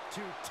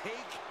to take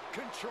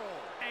control.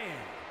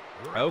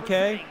 And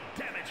Okay.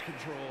 Damage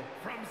control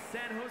from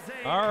San Jose,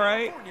 All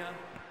right. California,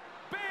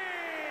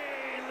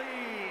 Bailey.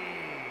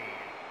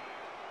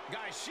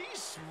 Guys,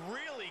 she's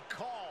really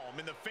calm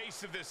in the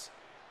face of this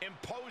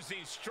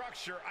imposing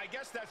structure. I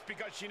guess that's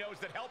because she knows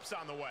that help's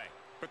on the way.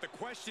 But the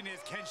question is,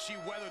 can she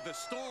weather the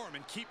storm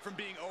and keep from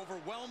being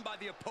overwhelmed by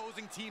the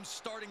opposing team's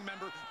starting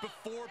member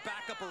before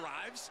backup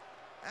arrives?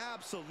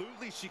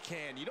 Absolutely she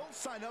can. You don't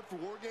sign up for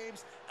War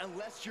Games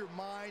unless your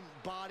mind,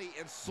 body,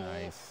 and soul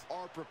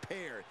are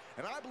prepared.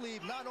 And I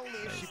believe not only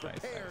is she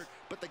prepared,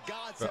 but the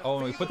gods have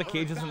we put the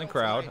cages in the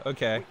crowd.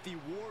 Okay.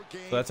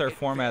 So that's our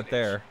format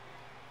there.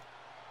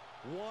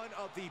 One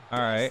of the All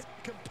right.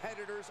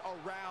 competitors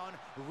around,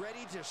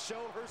 ready to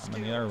show her skills. I'm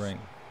in the other ring.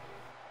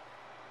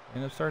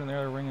 End up starting the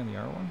other ring in the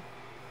other one.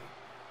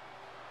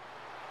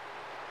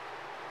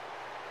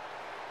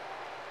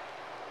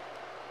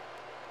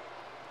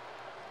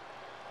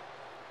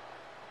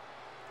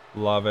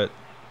 Love it.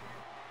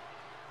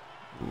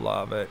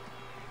 Love it.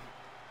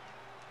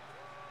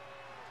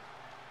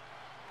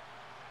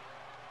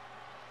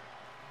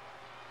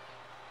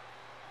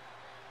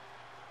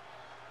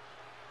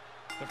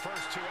 The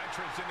first two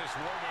entrants in this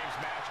War Games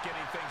match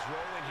getting things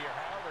rolling here.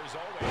 However, as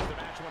always, the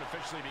match won't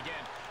officially begin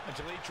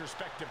until each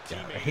respective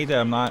teammate. I hate that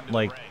I'm not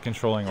like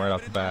controlling right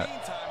off the bat.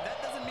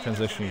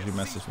 Transition usually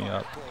messes me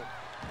up.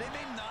 They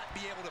may not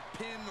be able to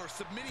pin or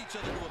submit each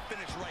other to a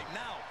finish right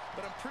now,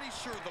 but I'm pretty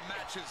sure the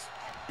match has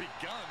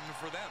begun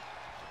for them.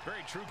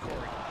 Very true,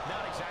 Corey.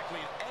 Not exactly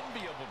an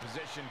enviable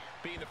position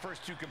being the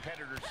first two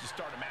competitors to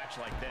start a match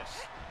like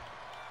this.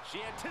 She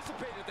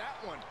anticipated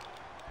that one.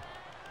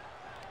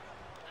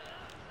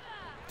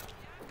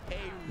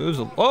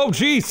 Oh,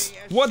 jeez!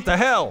 What the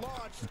hell?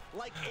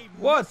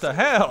 What the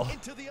hell?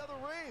 Into the other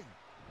ring.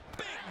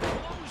 Big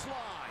clothesline.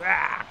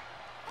 Ah.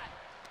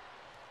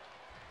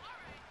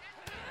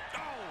 Oh,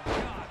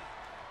 God.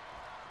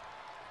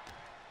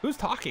 Who's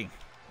talking?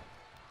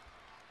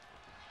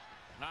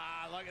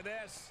 Ah, look at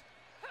this.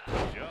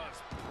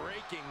 Just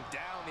breaking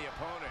down the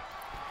opponent.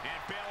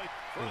 And Bailey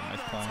from Nice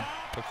the climb.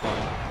 top. Good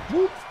climb.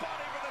 Whoop.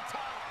 Spotting for the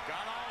top.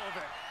 Got all of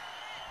it.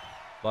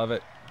 Love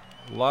it.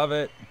 Love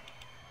it.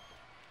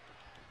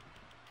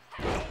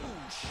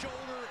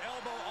 Shoulder,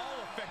 elbow,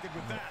 all affected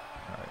with that.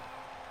 All right.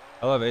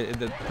 I love it.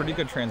 It's a pretty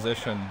good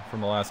transition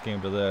from the last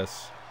game to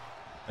this.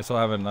 I still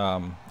haven't,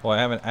 well, I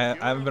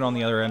haven't been on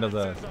the other end of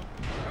the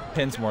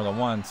pins more than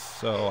once,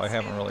 so I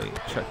haven't really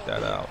checked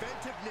that out.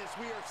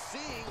 We are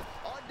seeing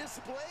on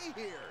display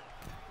here.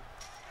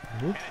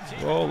 Whoop.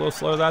 Oh, a little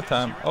slow that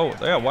time. Oh,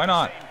 yeah, why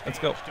not? Let's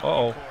go.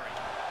 Uh-oh.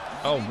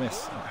 Oh,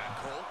 miss.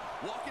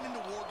 Walking into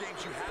War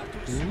Games, you have to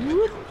assume that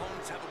your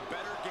opponents have a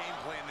better game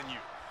plan than you.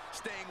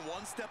 Staying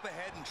one step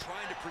ahead and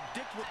trying to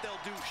predict what they'll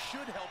do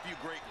should help you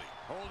greatly.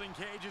 Holding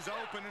cages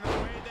open and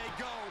away they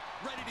go,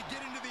 ready to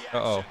get into the action.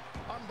 Uh-oh.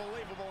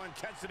 Unbelievable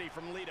intensity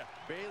from Lita.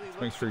 Bailey,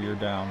 Make sure you're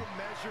down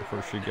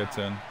before she gets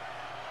in.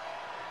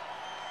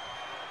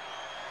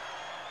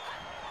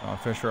 I'll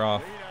fish her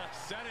off.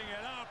 setting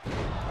it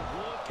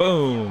up.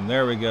 Boom.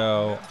 There we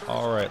go.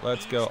 All right,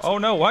 let's go. Oh,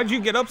 no. Why'd you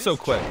get up so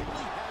quick?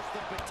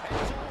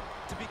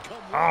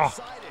 Ah.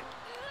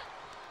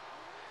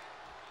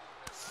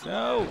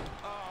 No.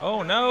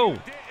 Oh, no.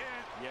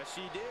 Yes,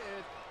 she did.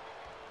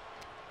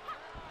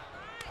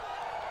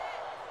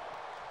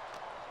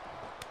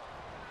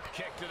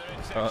 Kick to the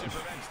midsection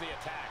prevents the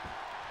attack.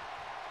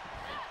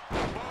 Boom,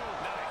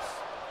 nice.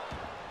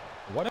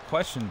 What a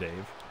question,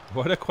 Dave.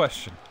 What a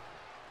question.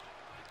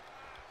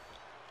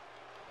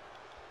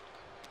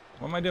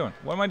 What am I doing?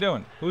 What am I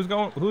doing? Who's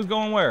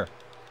going where?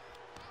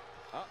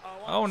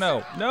 Oh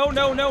no. No,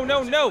 no, no,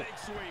 no, no.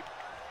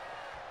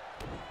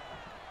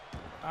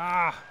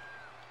 Ah.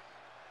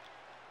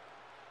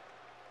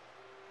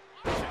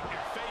 Check your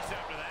face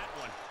after that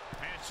one.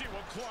 And she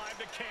will climb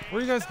the cage.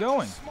 Where are you guys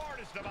going?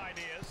 Smartest of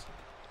ideas.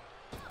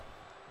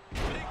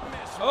 Big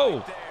miss Oh.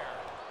 right there.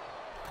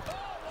 Oh,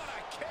 what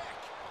a kick.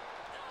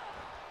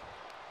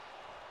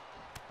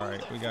 All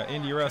right, we got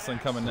indie wrestling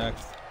coming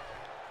next.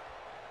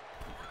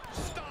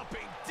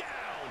 Stomping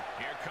down.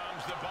 Here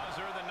comes the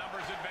buzzer. The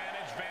numbers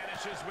advantage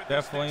vanishes with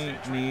Definitely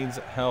needs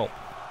help.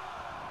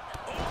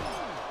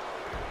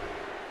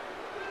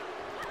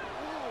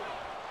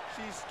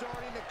 She's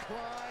starting to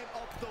climb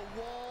up the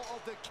wall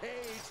of the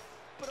cage,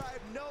 but I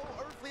have no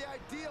earthly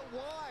idea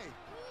why.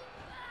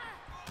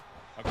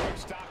 A quick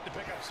stop to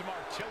pick up some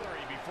artillery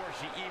before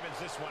she evens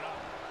this one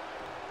up.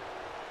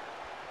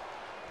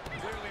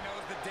 Clearly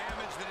knows the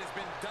damage that has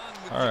been done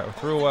with. All right, we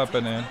threw a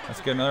weapon in.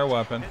 Let's get another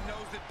weapon. And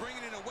knows that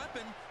bringing in a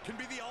weapon can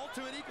be the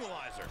ultimate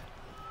equalizer.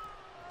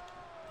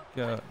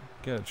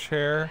 Get a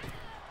chair.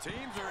 Teams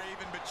are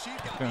even, but she's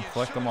got Gonna the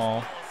collect them all.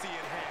 insurance policy in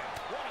hand.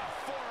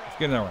 Let's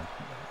get another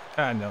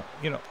one. No,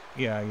 you know,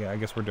 yeah, I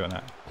guess we're doing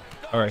that.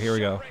 All right, here we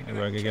go. We're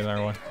gonna get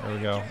another one. There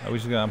we go. We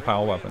just gotta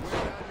unpile weapons.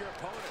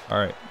 All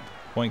right,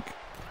 boink.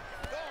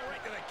 Oh,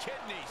 right to the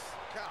kidneys.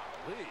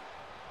 Golly.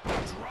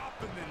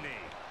 Dropping the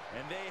knee.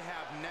 And they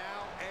have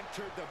now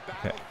entered the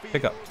Okay, battlefield.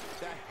 pick up.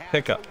 The half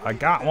Pick up. I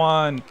got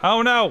one.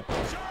 Oh no.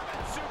 German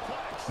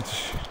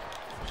suplex.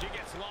 She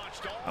gets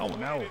launched all Oh the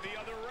no. way to the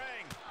other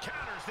ring.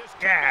 Counters this.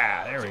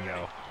 Yeah, there we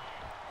go.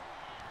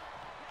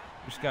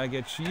 Just gotta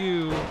get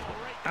you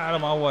out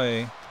of my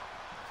way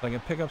so I can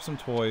pick up some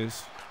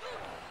toys.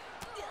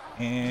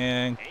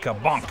 And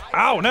kabonk.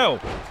 Oh no!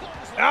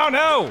 Oh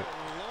no!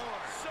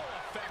 So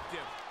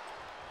effective.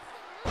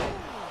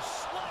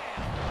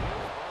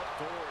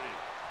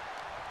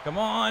 Come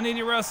on,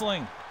 indie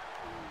wrestling.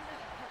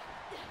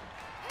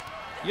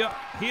 Yeah,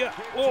 yeah.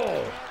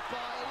 Oh!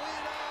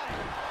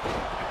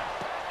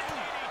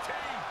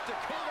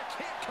 Dakota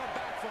can't come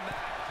back from that.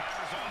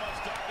 Timer's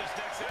almost up. This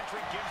next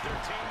entry gives their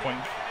team the Point.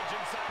 advantage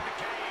inside the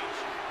cage.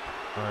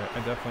 Alright, I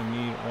definitely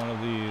need one of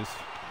these.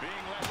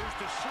 Being let loose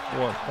to shoot.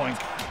 Or boink.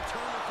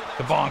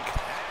 Kabonk.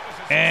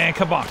 And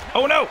kabonk.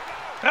 Oh no!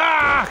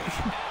 Ah!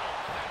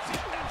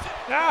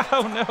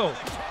 Oh no!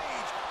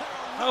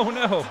 Oh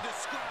no!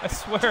 I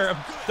swear I'm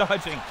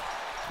dodging.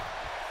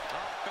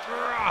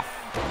 Rough.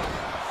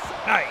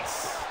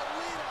 Nice.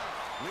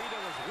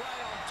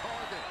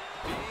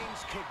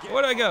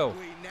 Where'd I go?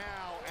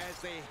 Now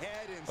as they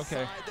head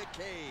Okay. inside the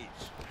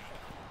cage.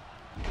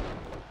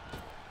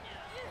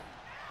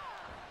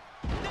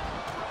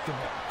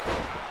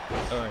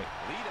 All right.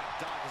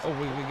 Oh,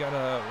 we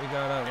gotta,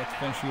 let's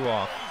finish you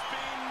off.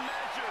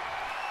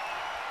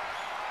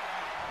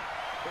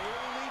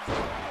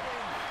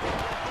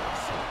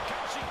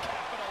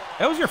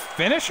 That was your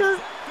finisher?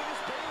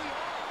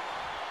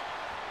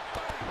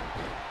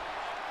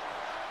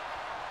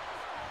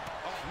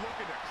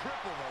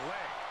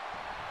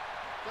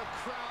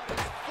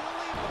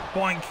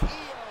 Boink.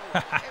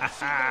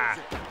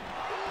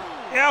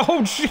 Yeah,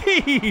 oh,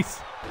 jeez.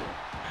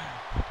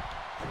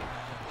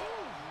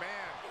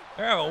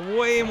 They're having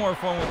way more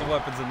fun with the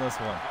weapons in this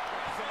one.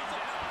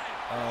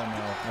 Oh,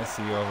 no. I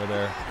see you over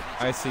there.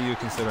 I see you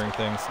considering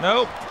things.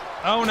 Nope.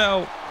 Oh,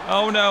 no.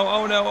 Oh, no.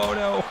 Oh, no. Oh,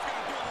 no.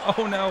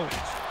 Oh, no.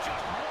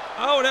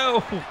 Oh,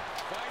 no.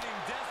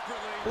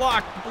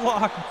 Block,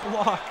 block,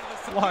 block,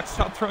 block.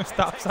 Stop throwing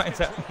stop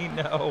signs at me.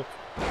 No.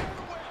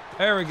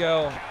 There we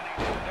go.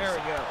 There we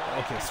go.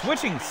 Okay,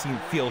 switching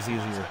feels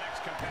easier.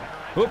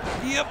 Whoop.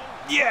 Yep.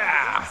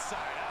 Yeah.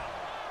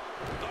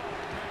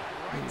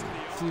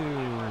 3, 2,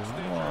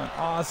 1.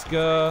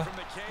 Asuka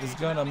is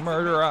gonna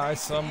murderize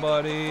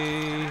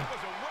somebody.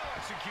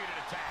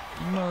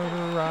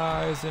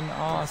 Murderizing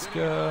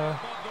Asuka.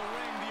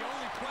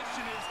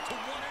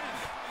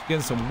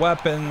 Getting some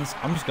weapons.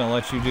 I'm just gonna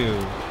let you do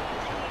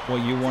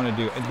what you want to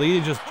do. And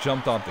Lita just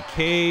jumped off the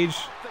cage.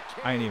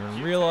 I didn't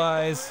even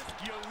realize.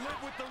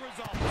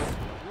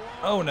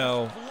 Oh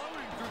no.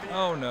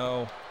 Oh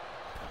no.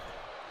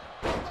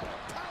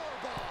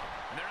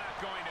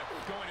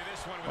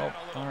 Oh,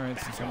 alright,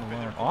 since I'm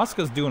alone.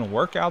 Asuka's doing a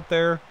workout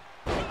there.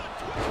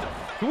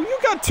 Ooh, you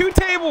got 2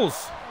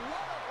 tables!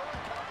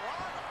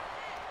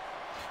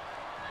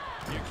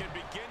 You can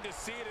begin to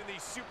see it in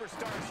these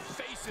superstars'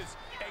 faces.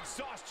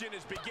 Exhaustion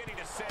is beginning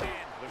to set in.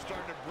 They're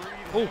starting to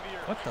breathe Oh, heavier.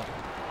 what the?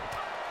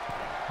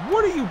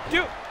 What are you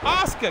doing?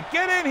 Asuka,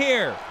 get in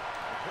here!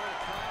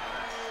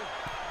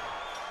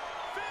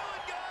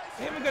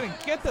 I ain't even gonna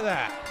get to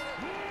that.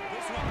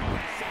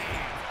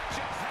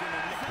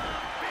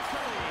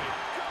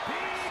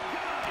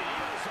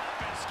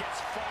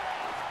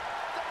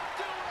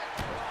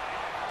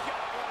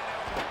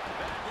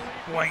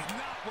 Boink.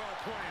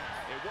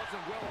 It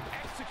wasn't well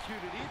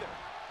executed either.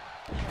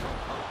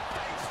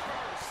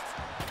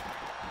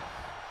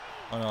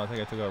 Oh no, I think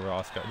I took over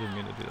Asuka. I didn't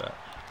mean to do that.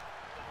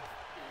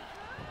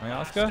 My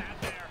Asuka?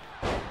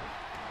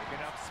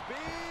 Picking up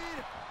speed.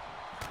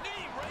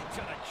 Knee right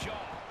to the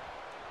jaw.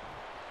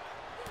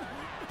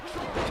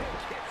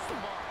 Hits the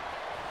mark.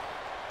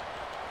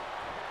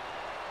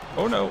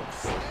 Oh no. Right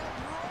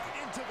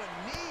into the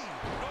knee.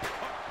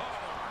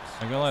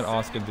 I'm gonna let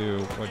Asuka do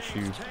what she.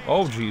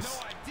 Oh jeez.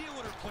 Idea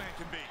what her plan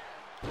can be.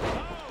 Oh,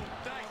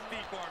 nice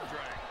deep arm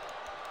drag.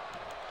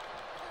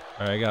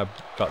 Alright, I got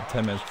about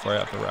 10 minutes before I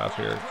have to wrap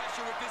here.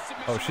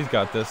 Oh, she's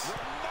got this.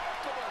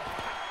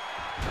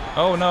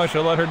 Oh no, I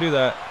should let her do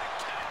that.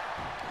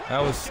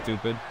 That was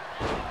stupid.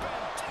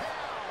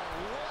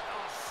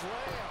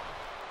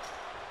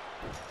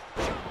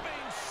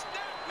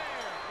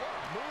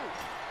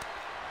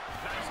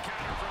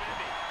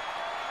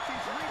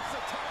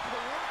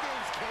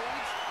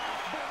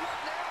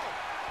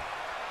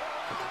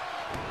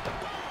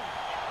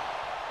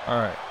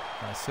 Alright,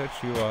 I set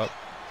you up.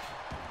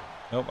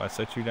 Nope, I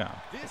set you down.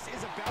 This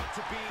is about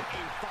to be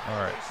a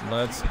Alright,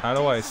 how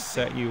do I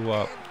set you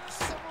up?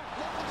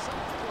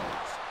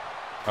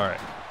 Alright,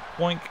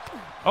 boink.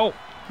 Oh,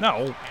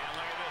 no. There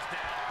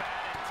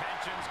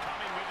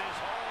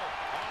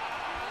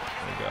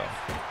we go.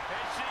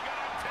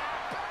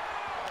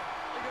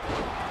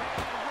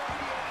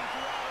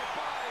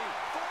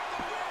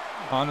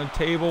 On the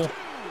table.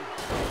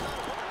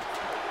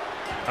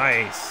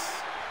 Nice.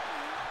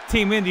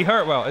 Team Indy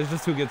Hartwell. It's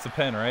just who gets the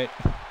pin, right?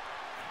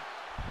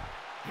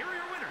 Here are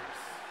your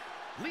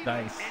winners.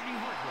 Nice. Indy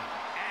Hartwell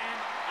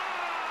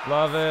and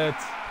Love it.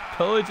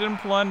 Pillage and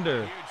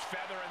plunder.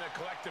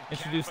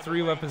 Introduce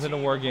 3 weapons in a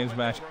War Games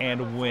match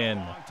and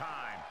win.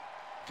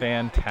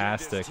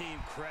 Fantastic.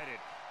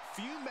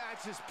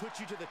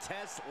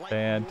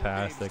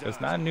 Fantastic.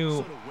 It's not a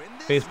new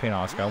face paint,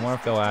 Oscar. I wonder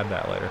if they'll add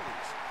that later.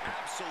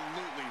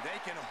 Absolutely. They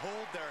can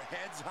hold their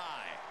heads high.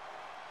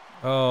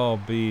 Oh,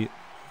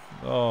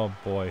 oh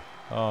boy.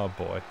 Oh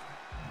boy.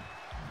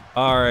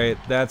 Alright,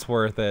 that's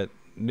worth it.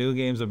 New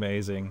game's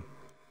amazing.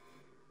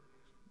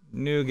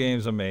 New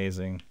game's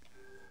amazing.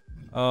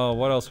 Oh,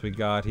 what else we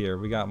got here?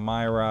 We got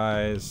My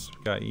Rise,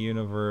 we got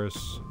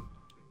Universe.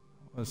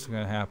 What's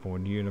gonna happen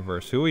with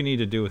Universe? Who we need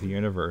to do with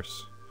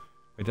Universe?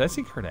 Wait, did I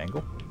see Kurt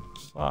Angle?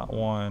 Slot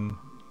 1.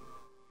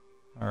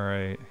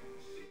 Alright.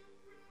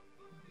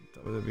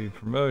 WWE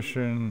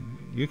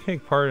promotion. You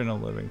take part in a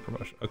living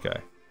promotion.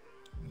 Okay.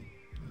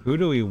 Who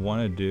do we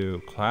want to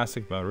do?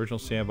 Classic mode, original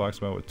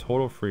sandbox mode with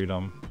total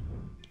freedom.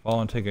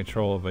 Follow and take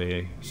control of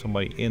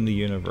somebody in the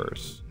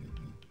universe.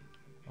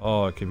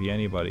 Oh, it could be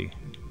anybody.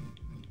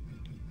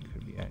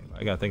 Could be anybody.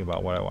 I gotta think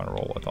about what I want to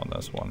roll with on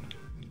this one.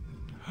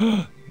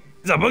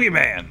 It's a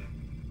boogeyman!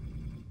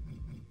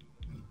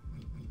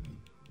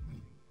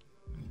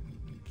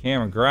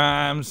 Cameron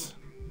Grimes.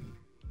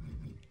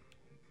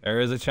 There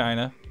is a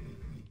China.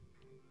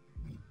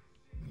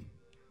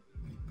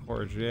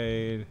 Core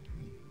Jade.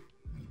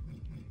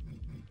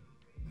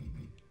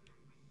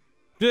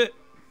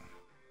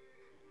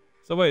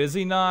 So wait, is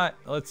he not?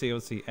 Let's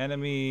see.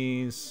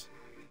 Enemies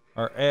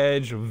are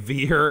Edge,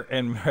 Veer,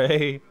 and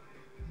Ray.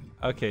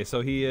 Okay,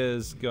 so he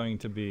is going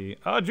to be.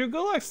 Oh, Drew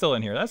Gulak's still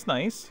in here. That's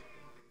nice.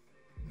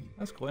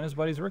 That's cool. And his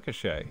buddy's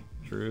Ricochet.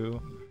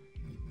 Drew.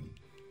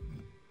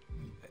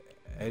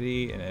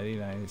 Eddie and Eddie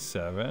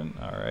 97.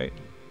 All right.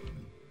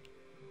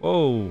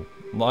 Whoa,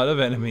 a lot of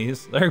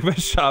enemies. Eric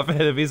Bischoff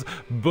enemies,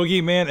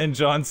 Boogeyman and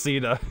John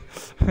Cena.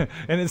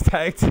 And his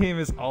tag team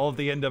is all of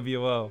the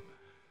NWO.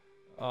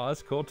 Oh,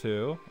 that's cool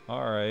too.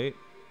 Alright.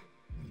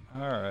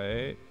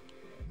 Alright.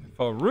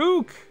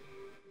 Farouk!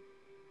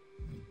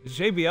 Is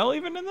JBL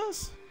even in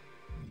this?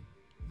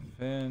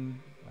 Finn.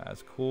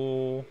 That's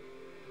cool.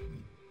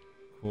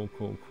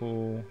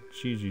 Cool.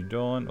 Gigi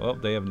Dolan. Oh,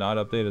 they have not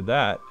updated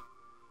that.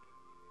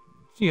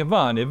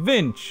 Giovanni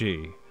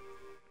Vinci.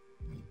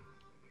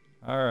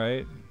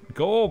 Alright.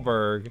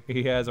 Goldberg.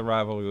 He has a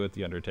rivalry with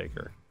The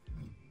Undertaker.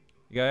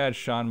 You gotta add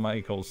Shawn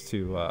Michaels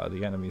to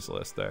the enemies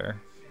list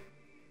there.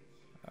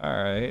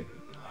 Alright.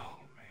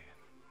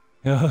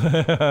 Oh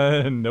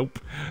man. Nope.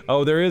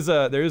 Oh, there is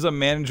a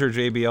manager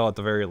JBL at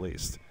the very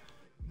least. So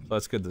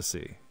that's good to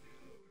see.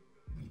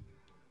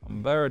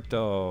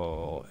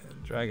 Umberto.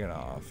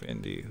 Dragunov.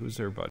 Indy. Who's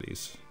their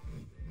buddies?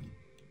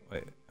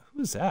 Wait,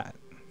 who's that?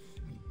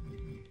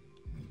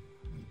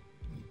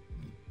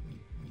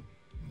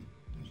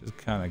 Just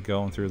kind of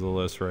going through the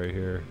list right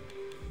here.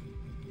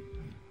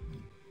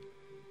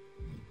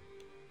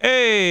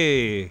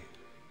 Hey!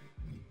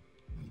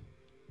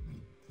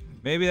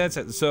 Maybe that's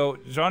it. So,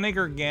 Johnny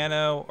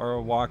Gargano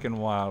or Walking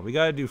Wild. We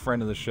gotta do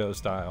friend of the show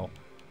style.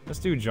 Let's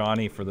do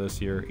Johnny for this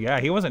year. Yeah,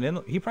 he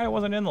probably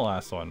wasn't in the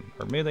last one.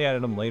 Or maybe they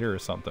added him later or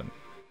something.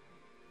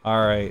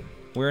 Alright.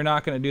 We're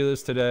not gonna do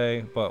this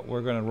today, but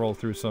we're gonna roll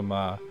through some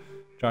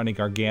Johnny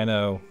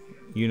Gargano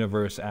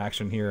universe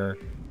action here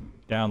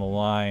down the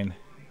line.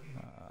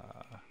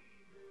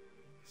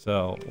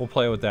 So we'll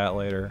play with that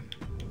later.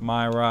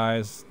 My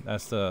Rise,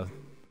 that's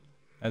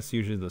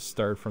usually the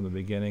start from the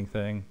beginning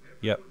thing.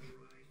 Yep.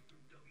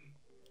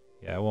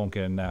 Yeah, I won't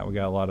get in that. We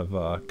got a lot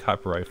of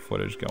copyright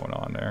footage going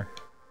on there.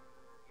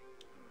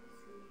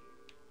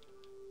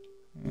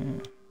 Yeah.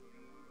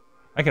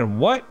 I can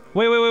what?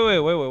 Wait.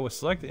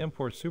 Select the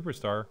import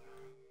superstar.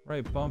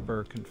 Right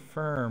bumper.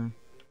 Confirm.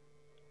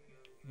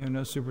 You know,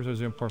 no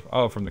superstars import.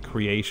 Oh, from the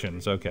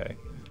creations. Okay.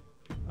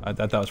 I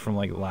thought that was from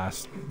like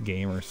last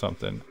game or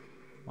something.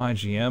 My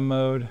GM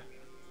mode.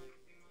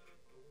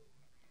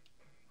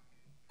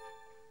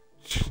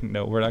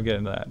 No, we're not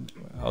getting that.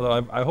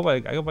 Although I hope I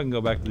can go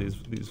back to these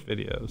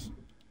videos.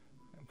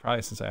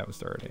 Probably since I haven't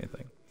started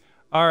anything.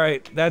 All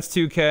right, that's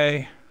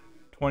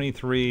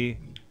 2K23.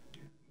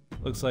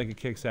 Looks like it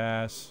kicks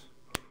ass.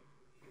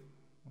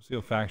 We'll see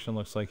what faction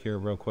looks like here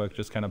real quick.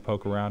 Just kind of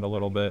poke around a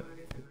little bit.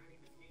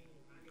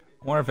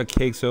 I wonder if it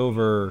cakes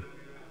over.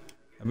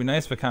 It'd be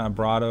nice if it kind of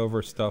brought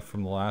over stuff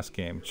from the last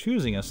game.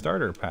 Choosing a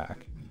starter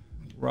pack.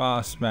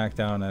 Raw,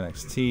 SmackDown,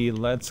 NXT.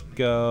 Let's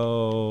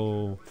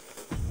go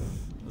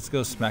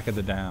Smack of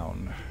the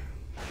Down.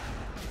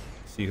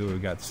 see who we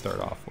got to start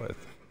off with.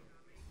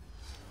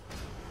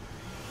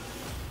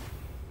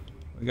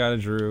 We got a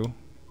Drew.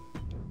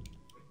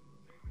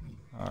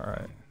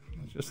 Alright.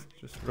 Just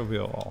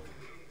reveal all.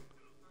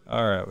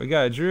 Alright, we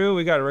got a Drew,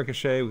 we got a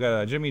Ricochet, we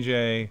got a Jimmy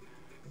J,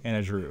 and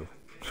a Drew.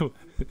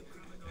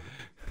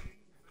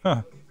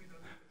 Huh.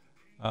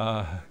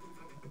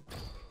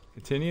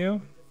 Continue.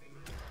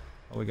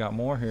 Oh, we got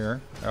more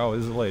here. Oh,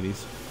 this is the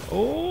ladies.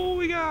 Oh,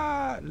 we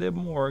got Liv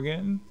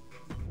Morgan.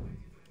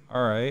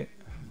 Alright.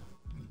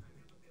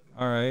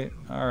 Alright,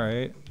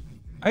 alright.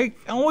 I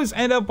always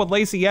end up with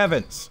Lacey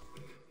Evans.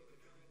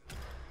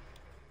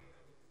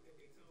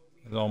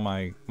 There's all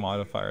my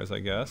modifiers, I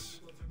guess.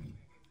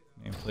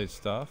 Nameplate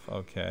stuff,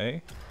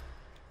 okay.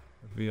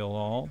 Reveal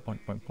all, boink,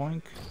 boink,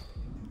 boink.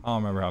 I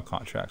don't remember how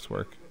contracts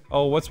work.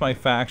 Oh, what's my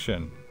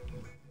faction?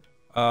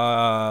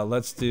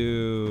 Let's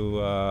do,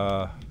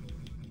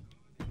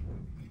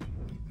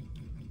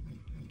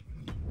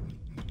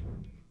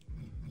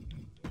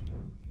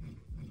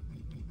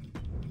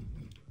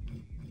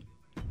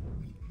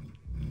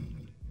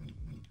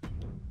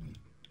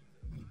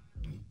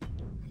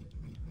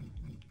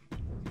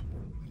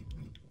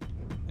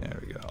 there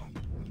we go.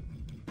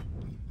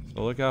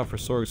 So look out for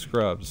Sorg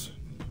Scrubs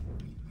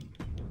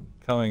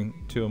coming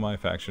to my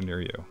faction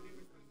near you.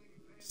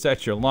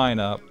 Set your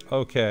lineup.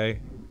 Okay.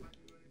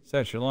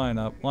 Set your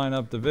lineup. Line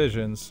up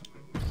divisions.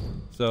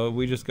 So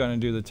we just gonna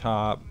do the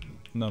top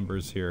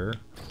numbers here.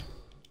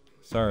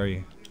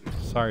 Sorry.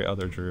 Sorry,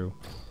 other Drew.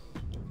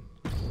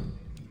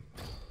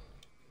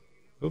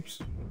 Oops.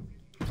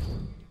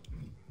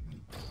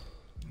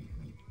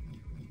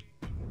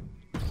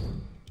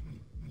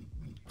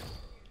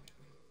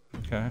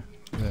 Okay.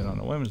 And then on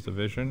the women's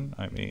division,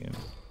 I mean,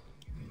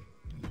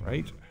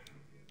 right?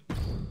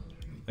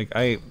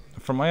 Like,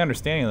 from my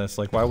understanding of this,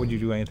 like, why would you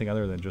do anything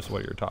other than just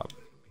what your top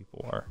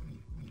people are?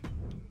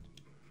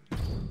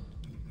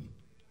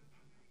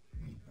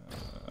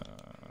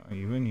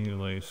 Even you,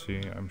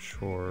 Lacey, I'm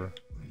sure.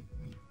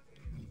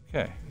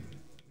 Okay.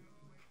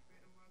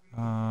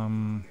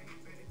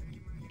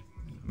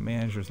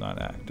 Manager's not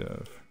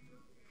active.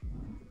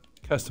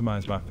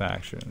 Customize my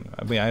faction.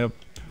 I mean, I don't.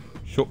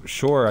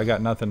 Sure, I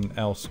got nothing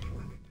else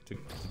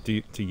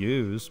to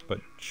use,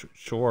 but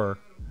sure.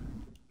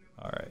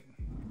 All right.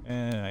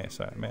 And I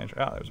said manager.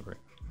 Oh, there's a break.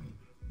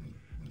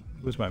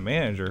 Who's my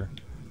manager?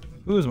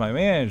 Who's my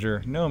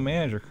manager? No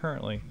manager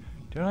currently.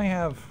 Don't I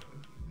have?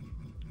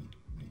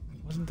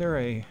 Wasn't there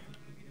a?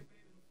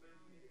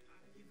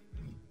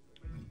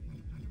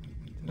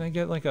 Did I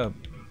get like a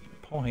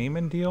Paul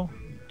Heyman deal?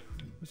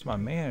 Who's my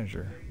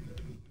manager?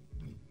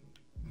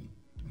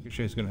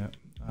 Ricochet's gonna.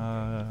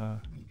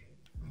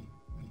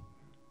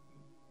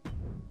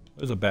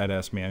 There's a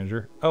badass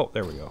manager. Oh,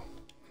 there we go.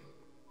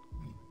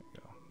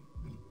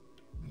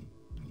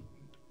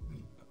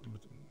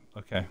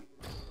 Okay. I'm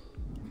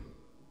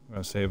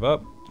gonna save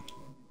up.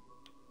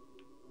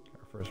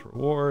 Our first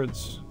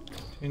rewards.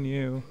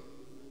 Continue.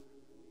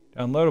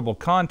 Downloadable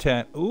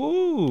content.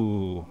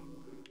 Ooh.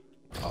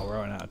 Oh, we're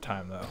running out of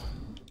time though.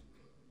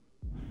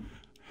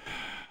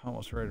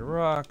 Almost ready to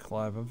rock.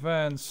 Live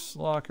events.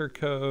 Locker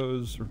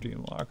codes.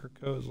 Redeem locker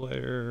codes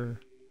later.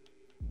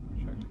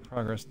 Check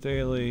progress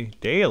daily.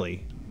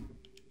 Daily?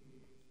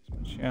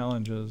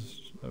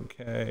 Challenges.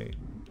 Okay.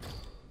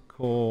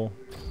 Cool.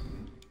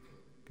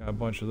 Got a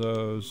bunch of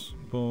those.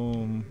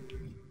 Boom.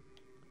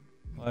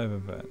 Live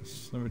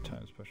events. Limited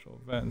time special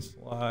events.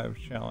 Live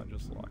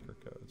challenges. Locker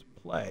codes.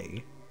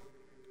 Play.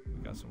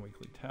 We got some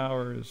weekly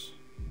towers.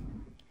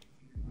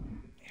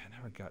 Yeah, I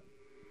never got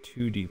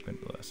too deep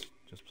into this.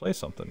 Just play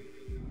something.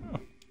 Oh.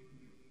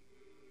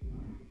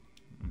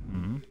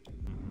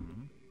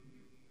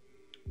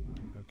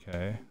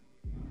 Okay.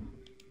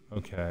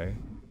 Okay.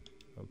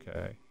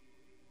 Okay.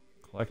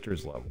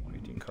 Collector's level.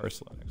 18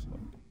 cars next level.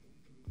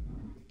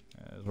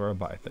 Is where I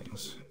buy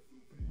things.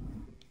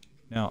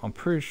 Now I'm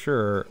pretty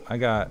sure I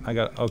got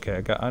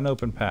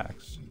unopened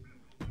packs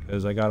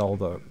because I got all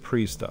the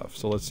pre stuff.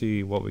 So let's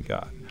see what we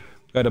got.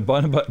 We got a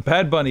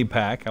Bad Bunny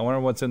pack. I wonder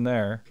what's in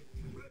there.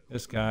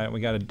 This guy.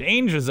 We got a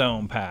Danger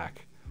Zone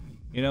pack.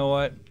 You know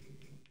what?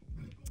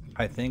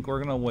 I think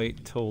we're gonna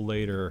wait till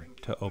later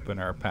to open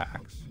our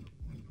packs.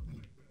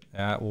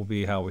 That will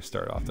be how we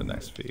start off the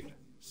next feed.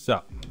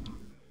 So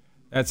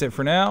that's it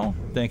for now.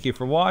 Thank you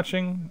for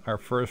watching our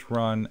first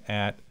run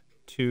at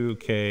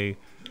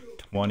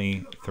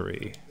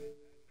 2K23.